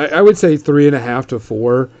 I would say 3.5 to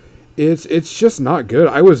 4. It's just not good.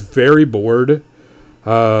 I was very bored,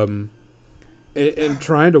 and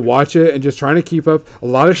trying to watch it and just trying to keep up. A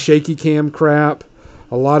lot of shaky cam crap,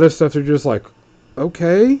 a lot of stuff. Are just like,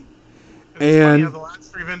 okay. And the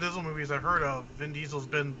last 3 Vin Diesel movies I heard of, Vin Diesel's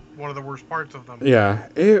been one of the worst parts of them. Yeah,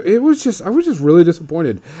 it was just, I was just really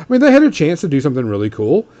disappointed. I mean, they had a chance to do something really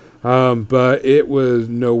cool, but it was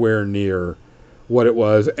nowhere near what it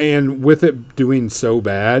was. And with it doing so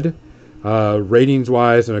bad, ratings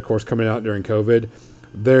wise, and of course coming out during COVID,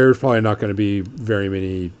 there's probably not going to be very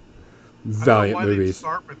many Valiant movies.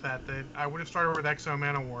 Start with that. I would have started with Exo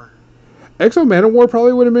Manowar. Exo Manowar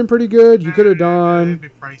probably would have been pretty good. You could have done. It'd be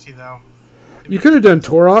pricey though. You could have done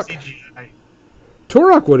Turok. CGI.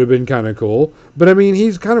 Turok would have been kind of cool, but I mean,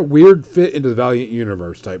 he's kind of weird fit into the Valiant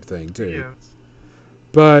universe type thing too. Yes.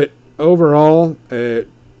 But overall, a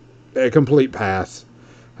complete pass.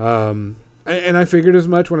 And I figured as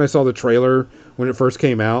much when I saw the trailer when it first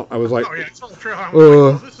came out. I was like, "Oh yeah, I saw the trailer. I'm like,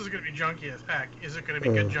 well, this is going to be junky as heck. Is it going to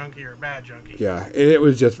be good junky or bad junky?" Yeah, and it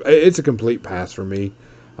was it's a complete pass for me.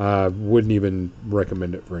 Wouldn't even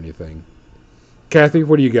recommend it for anything. Kathy,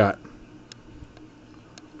 what do you got?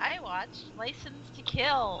 I watched License to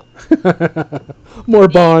Kill. More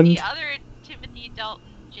Bond. The other Timothy Dalton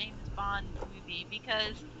James Bond movie,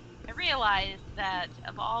 because I realized that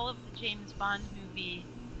of all of the James Bond movies,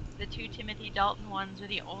 the 2 Timothy Dalton ones are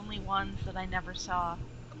the only ones that I never saw.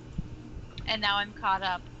 And now I'm caught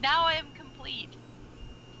up. Now I am complete.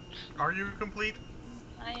 Are you complete?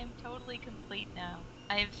 I am totally complete now.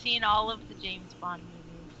 I have seen all of the James Bond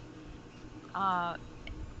movies.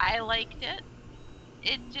 I liked it.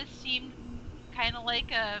 It just seemed kind of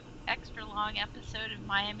like a extra long episode of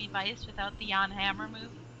Miami Vice without the Jan Hammer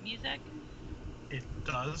music. It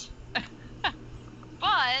does.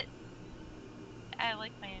 But I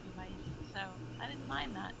like Miami Vice, so I didn't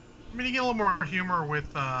mind that. I mean, you get a little more humor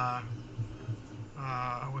with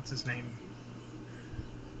what's his name?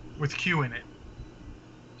 With Q in it.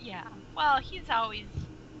 Yeah. Well, he's always.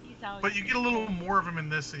 But you get a little more of him in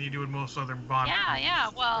this than you do in most other Bond movies. Yeah.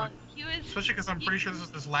 Well, he was. Especially because I'm pretty sure this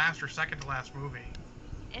is his last or second to last movie.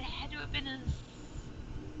 It had to have been his.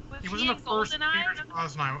 He was in the first Pierce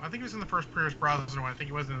Brosnan. I think he was in the first Pierce Brosnan one. I think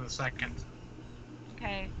he wasn't in the second.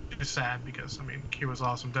 Okay. It's sad because I mean Q was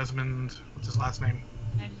awesome. Desmond, what's his last name?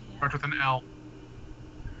 Starts with an L.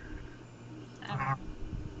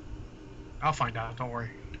 I'll find out. Don't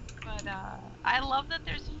worry. But I love that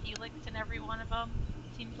there's Felix in every one of them.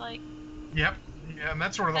 Seems like. Yep. Yeah, and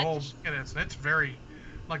that's sort of the whole. It's very,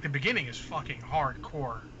 like the beginning is fucking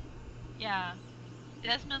hardcore. Yeah.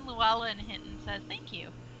 Desmond Llewellyn Hinton says thank you.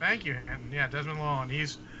 Thank you, and yeah, Desmond Llewellyn.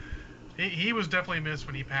 He was definitely missed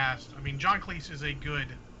when he passed. I mean, John Cleese is a good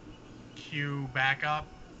Q backup.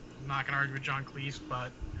 I'm not gonna argue with John Cleese,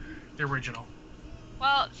 but the original.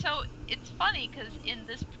 Well, so it's funny because in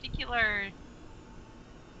this particular,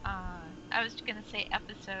 I was gonna say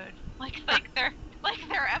episode, like they're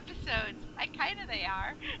episodes. They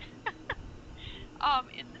are.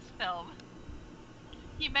 In this film,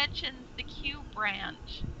 he mentions the Q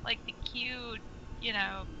branch, like the Q,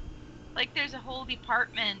 like there's a whole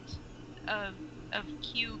department of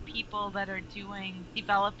Q people that are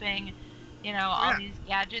developing, all these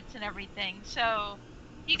gadgets and everything. So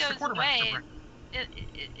he goes away.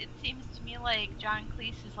 It seems to me like John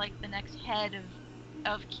Cleese is like the next head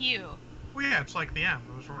of Q. Well, yeah, it's like the M.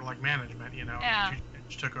 It was sort of like management, Yeah.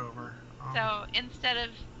 Which took over. So instead of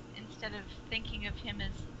thinking of him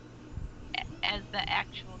as the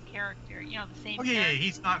actual character, the same. Oh yeah,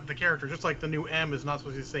 he's not the character. Just like the new M is not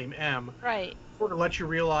supposed to be the same M. Right. Sort of let you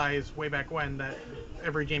realize way back when that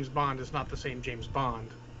every James Bond is not the same James Bond.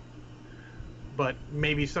 But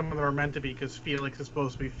maybe some of them are meant to be because Felix is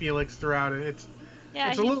supposed to be Felix throughout it. It's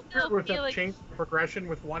a little weird with that change of progression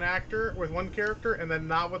with one character, and then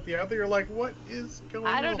not with the other. You're like, what is going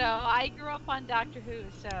on? I don't know. I grew up on Doctor Who,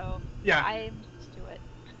 so yeah, I'm used to it.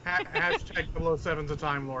 Hashtag 007's a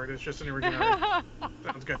Time Lord. It's just an originality.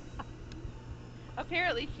 Sounds good.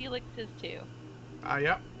 Apparently Felix is too.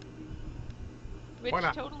 Yep. Which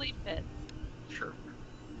totally fits. Sure.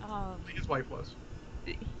 His wife was.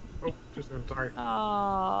 Oh, I'm sorry.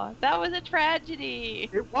 Oh, that was a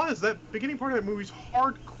tragedy. It was. That beginning part of that movie's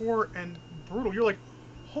hardcore and brutal. You're like,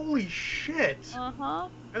 holy shit. Uh-huh.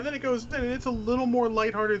 And then it goes in, and it's a little more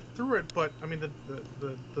lighthearted through it, but, I mean,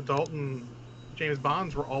 the Dalton James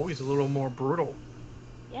Bonds were always a little more brutal.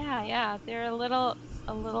 Yeah, they're a little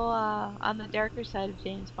on the darker side of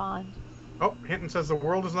James Bond. Oh, Hinton says The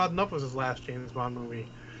World Is Not Enough was his last James Bond movie.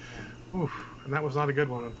 Oof, and that was not a good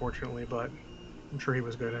one, unfortunately, but I'm sure he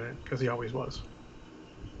was good in it, because he always was.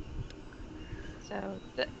 So,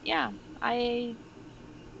 yeah, I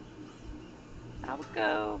would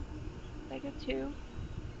go, I go 2.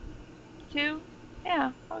 2?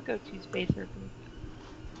 Yeah, I'll go 2 Space Hercules.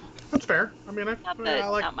 That's fair. I mean, I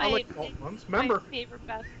like both ones. Remember, my favorite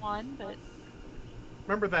best one, but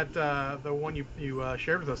remember that the one you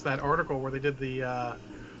shared with us, that article where they did the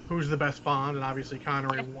who's the best Bond, and obviously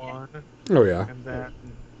Connery won. Oh yeah. And then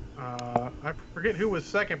I forget who was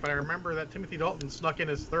second, but I remember that Timothy Dalton snuck in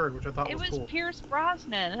as third, which I thought was cool. It was Pierce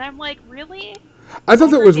Brosnan, and I'm like, really? I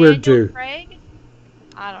thought that was weird too. Craig?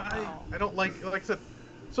 I don't know. I don't like I said.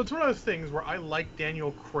 So it's one of those things where I like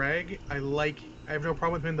Daniel Craig. I have no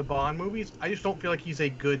problem with him in the Bond movies. I just don't feel like he's a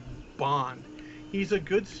good Bond. He's a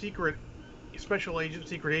good secret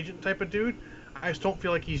agent type of dude. I just don't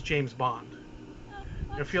feel like he's James Bond.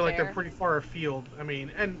 I feel like they're pretty far afield. I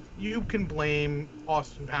mean, and you can blame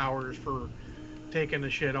Austin Powers for taking the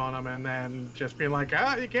shit on him and then just being like,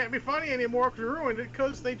 you can't be funny anymore because you ruined it,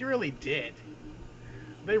 because they really did.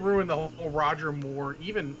 They ruined the whole Roger Moore.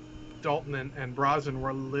 Even Dalton and Brosnan were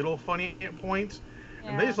a little funny at points. Yeah.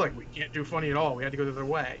 And they just like, we can't do funny at all. We had to go the other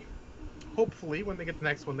way. Hopefully, when they get the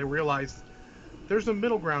next one, they realize there's a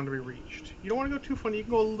middle ground to be reached. You don't want to go too funny. You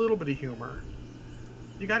can go a little bit of humor.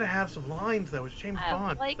 You got to have some lines, though. It's James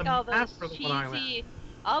Bond. Like all that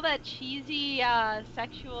cheesy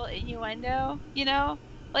sexual innuendo, you know?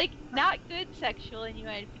 Like, not good sexual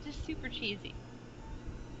innuendo, but just super cheesy.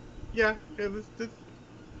 Yeah,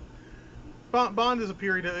 Bond is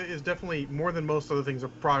definitely, more than most other things, a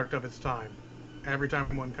product of its time. Every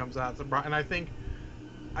time one comes out, and I think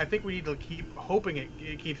we need to keep hoping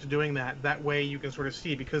it keeps doing that. That way you can sort of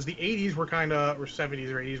see, because the 80s were kind of, or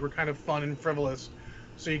 70s or 80s were kind of fun and frivolous.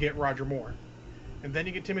 So you get Roger Moore, and then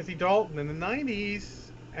you get Timothy Dalton in the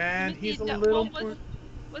 90s, and he's a little more.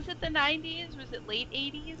 Was it the 90s? Was it late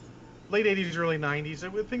 80s? Late 80s, early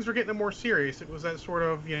 90s. Things were getting more serious. It was that sort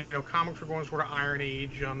of, comics were going sort of Iron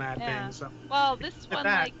Age on that thing. So. Well, this one,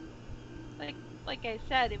 like I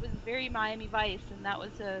said, it was very Miami Vice, and that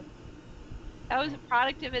was a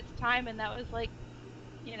product of its time, and that was like,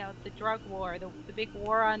 the drug war, the big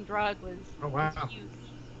war on drug was. Oh wow! Was huge.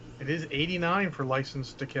 It is 89 for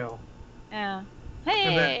License to Kill. Yeah.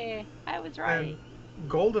 Hey, I was right. And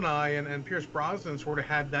GoldenEye and Pierce Brosnan sort of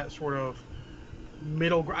had that sort of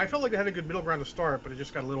middle. I felt like they had a good middle ground to start, but it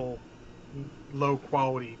just got a little low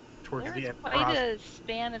quality towards the end. There was quite a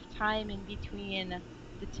span of time in between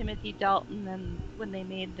the Timothy Dalton and when they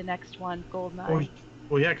made the next one, GoldenEye.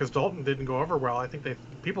 Well, yeah, because Dalton didn't go over well. I think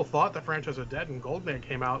people thought the franchise was dead, and GoldenEye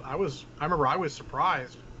came out. I remember I was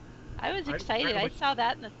surprised. I was excited. I saw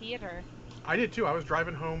that in the theater. I did too. I was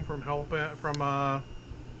driving home from a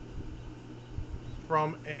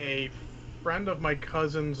friend of my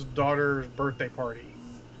cousin's daughter's birthday party.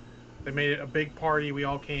 They made it a big party. We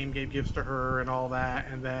all came, gave gifts to her and all that,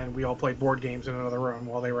 and then we all played board games in another room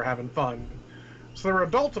while they were having fun. So there were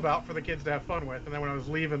adults about for the kids to have fun with. And then when I was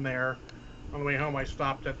leaving there, on the way home, I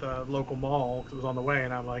stopped at the local mall because it was on the way,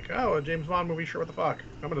 and I'm like, oh, a James Bond movie? Sure, what the fuck?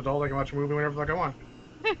 I'm an adult. I can watch a movie whenever the fuck I want.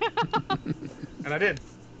 And I did.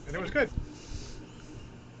 And it was good.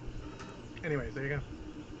 Anyways, there you go.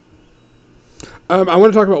 I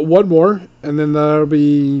want to talk about one more, and then that'll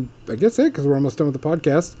be, I guess, it, because we're almost done with the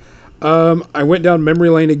podcast. I went down memory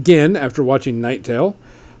lane again after watching Night Tale,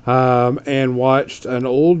 and watched an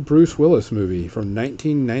old Bruce Willis movie from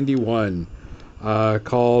 1991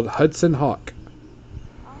 called Hudson Hawk.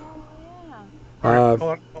 Oh, yeah. All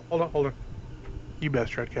right, hold on. You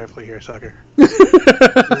best tread carefully here, sucker.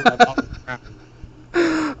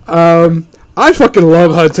 I fucking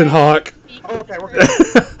love Hudson Hawk. Okay, we're good.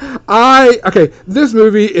 This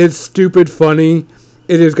movie is stupid funny.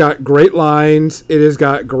 It has got great lines. It has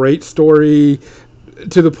got great story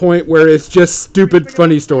to the point where it's just stupid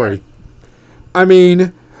funny story. I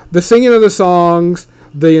mean, the singing of the songs,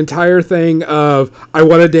 the entire thing of I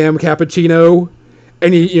want a damn cappuccino,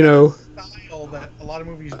 and style that a lot of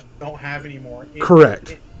movies don't have anymore.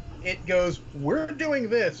 Correct. It goes, we're doing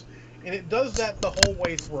this, and it does that the whole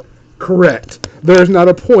way through. Correct. There's not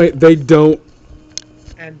a point they don't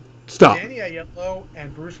stop. Danny Aiello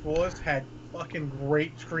and Bruce Willis had fucking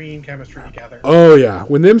great screen chemistry together. Oh yeah,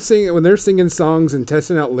 when they're singing songs and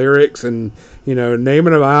testing out lyrics and naming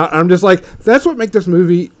them out, I'm just like, that's what makes this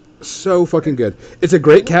movie so fucking good. It's a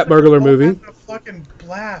great cat burglar movie. A fucking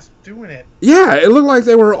blast doing it. Yeah, it looked like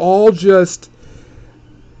they were all just.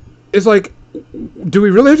 It's like do we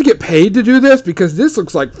really have to get paid to do this? Because this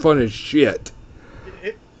looks like fun as shit.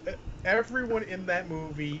 Everyone in that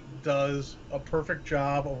movie does a perfect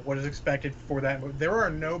job of what is expected for that movie. There are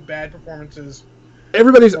no bad performances.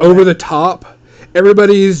 Everybody's over the top.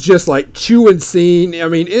 Everybody's just like chewing scene. I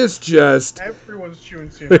mean, it's just... Everyone's chewing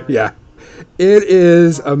scenery. Yeah. It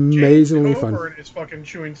is amazingly James fun. Coburn is fucking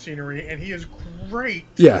chewing scenery, and he is great,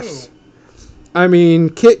 too. Yes. I mean,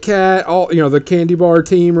 Kit Kat, all the candy bar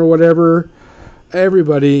team or whatever.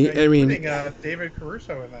 Everybody, Yeah, I mean... David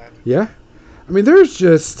Caruso in that. Yeah. I mean, there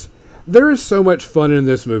is so much fun in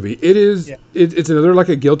this movie. It is, it's another like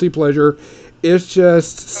a guilty pleasure. It's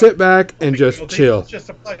just sit back and just Guilty. chill. It's just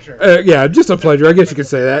a pleasure. Yeah, just a pleasure. I guess you could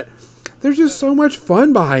say that. There's just so much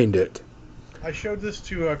fun behind it. I showed this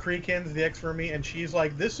to Creekins, the ex for me, and she's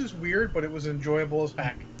like, "This is weird, but it was enjoyable as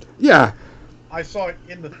heck." Yeah. I saw it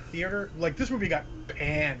in the theater. Like, this movie got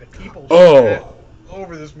panned. People shit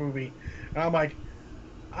over this movie, and I'm like,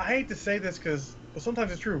 I hate to say this but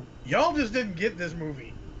sometimes it's true. Y'all just didn't get this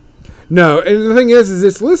movie. No, and the thing is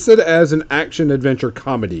it's listed as an action adventure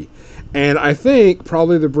comedy, and I think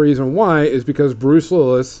probably the reason why is because Bruce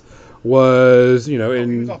Willis was, he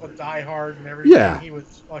was off of Die Hard and everything. Yeah. He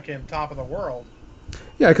was fucking top of the world.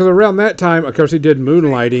 Yeah, because around that time, of course, he did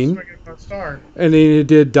Moonlighting, Star. and then he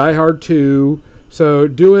did Die Hard 2. So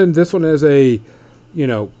doing this one as a,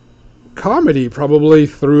 comedy probably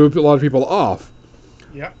threw a lot of people off.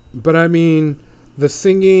 Yep. But I mean, the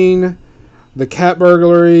singing, the cat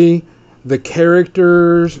burglary, the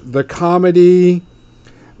characters, the comedy,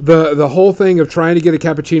 the whole thing of trying to get a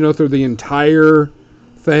cappuccino through the entire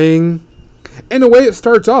thing. And the way it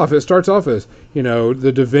starts off as,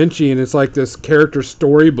 the Da Vinci, and it's like this character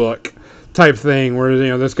storybook type thing where,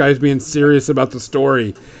 this guy's being serious about the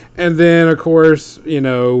story. And then, of course,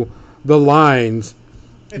 the lines.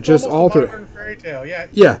 It's just almost all a through. modern fairy tale. Yeah.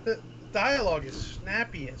 Yeah. The dialogue is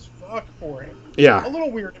snappy as fuck for it. Yeah. A little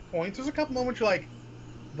weird at points. There's a couple moments you're like,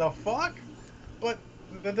 the fuck? But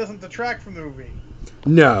that doesn't detract from the movie.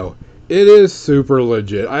 No, it is super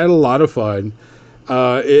legit. I had a lot of fun.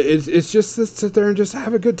 It's just to sit there and just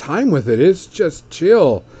have a good time with it. It's just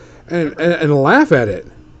chill and laugh at it.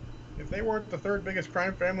 If they weren't the third biggest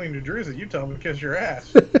crime family in New Jersey, you tell them to kiss your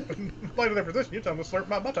ass. In light of their position, you tell them to slurp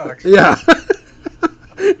my buttocks. Yeah.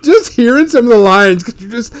 Just hearing some of the lines,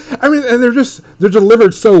 cause and they're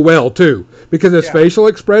delivered so well too, because it's facial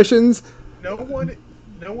expressions. No one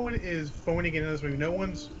is phoning in this movie. No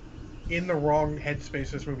one's in the wrong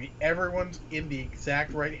headspace this movie. Everyone's in the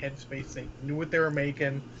exact right headspace. They knew what they were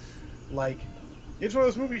making. Like, it's one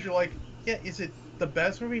of those movies you're like, yeah, is it the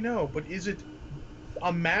best movie? No. But is it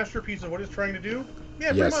a masterpiece of what it's trying to do?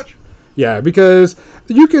 Yeah, Yes. pretty much. Yeah, because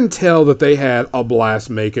you can tell that they had a blast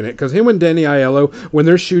making it. Because him and Danny Aiello, when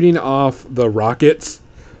they're shooting off the rockets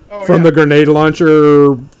from the grenade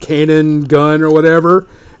launcher cannon gun or whatever,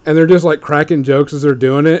 and they're just like cracking jokes as they're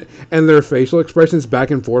doing it, and their facial expressions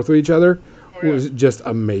back and forth with each other was just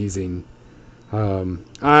amazing.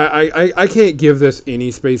 I can't give this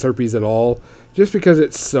any space herpes at all, just because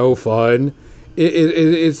it's so fun.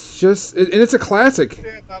 It's just, and it's a classic.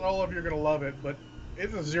 Yeah, not all of you are gonna love it, but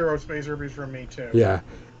it's a zero space herpes from me too. Yeah,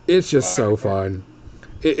 it's just so fun.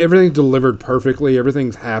 Everything's delivered perfectly.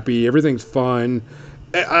 Everything's happy. Everything's fun.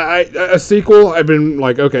 A sequel, I've been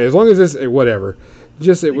like, okay, as long as this, whatever.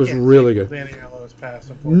 Just, it was really good. Danny Aiello's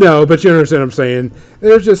past, No, but you understand what I'm saying.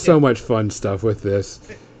 There's just so much fun stuff with this.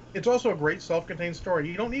 It's also a great self-contained story.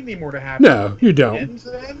 You don't need any more to happen. No, you don't.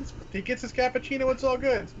 Ends. He gets his cappuccino. It's all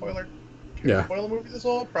good. Spoiler. Yeah. Spoil the movie this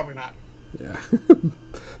old? Probably not. Yeah.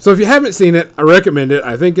 So if you haven't seen it, I recommend it.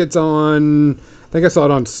 I think I saw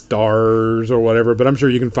it on Stars or whatever, but I'm sure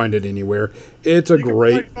you can find it anywhere. It's a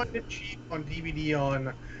great. You can find it cheap on DVD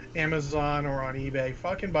on Amazon or on eBay.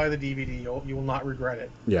 Fucking buy the DVD. You will not regret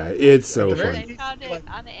it. Yeah, it's so Very fun. I found it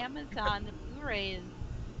on Amazon. The Blu-ray is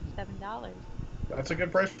 $7. That's a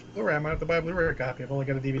good price for Blu-ray. I might have to buy a Blu-ray copy. I've only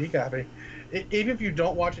got a DVD copy. Even if you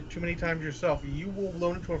don't watch it too many times yourself, you will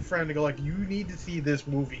loan it to a friend and go like, you need to see this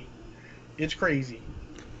movie. It's crazy.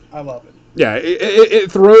 I love it. Yeah,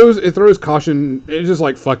 it throws caution. It's just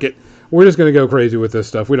like, fuck it. We're just gonna go crazy with this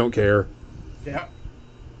stuff. We don't care. Yeah.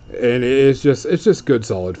 And it's just good,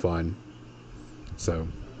 solid fun. So,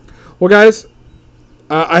 well, guys,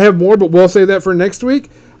 I have more, but we'll save that for next week.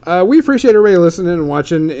 We appreciate everybody listening and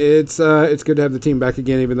watching. It's good to have the team back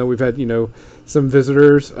again, even though we've had some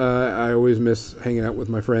visitors. I always miss hanging out with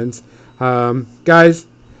my friends. Guys,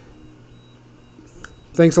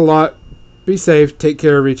 thanks a lot. Be safe. Take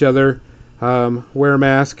care of each other. Wear a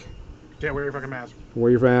mask. Yeah, wear your fucking mask.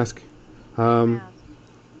 Wear your mask.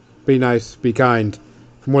 Be nice. Be kind.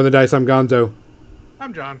 For More Than Dice, I'm Gonzo.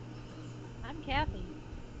 I'm John. I'm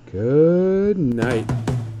Good night.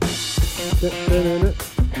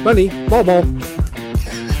 Bunny, ball ball.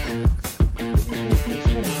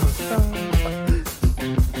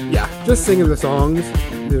 Yeah, just singing the songs.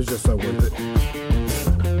 It was just so worth it.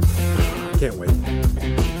 Can't wait.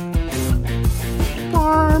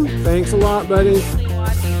 Farm. Thanks a lot, buddy.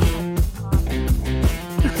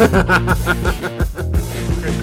 Watching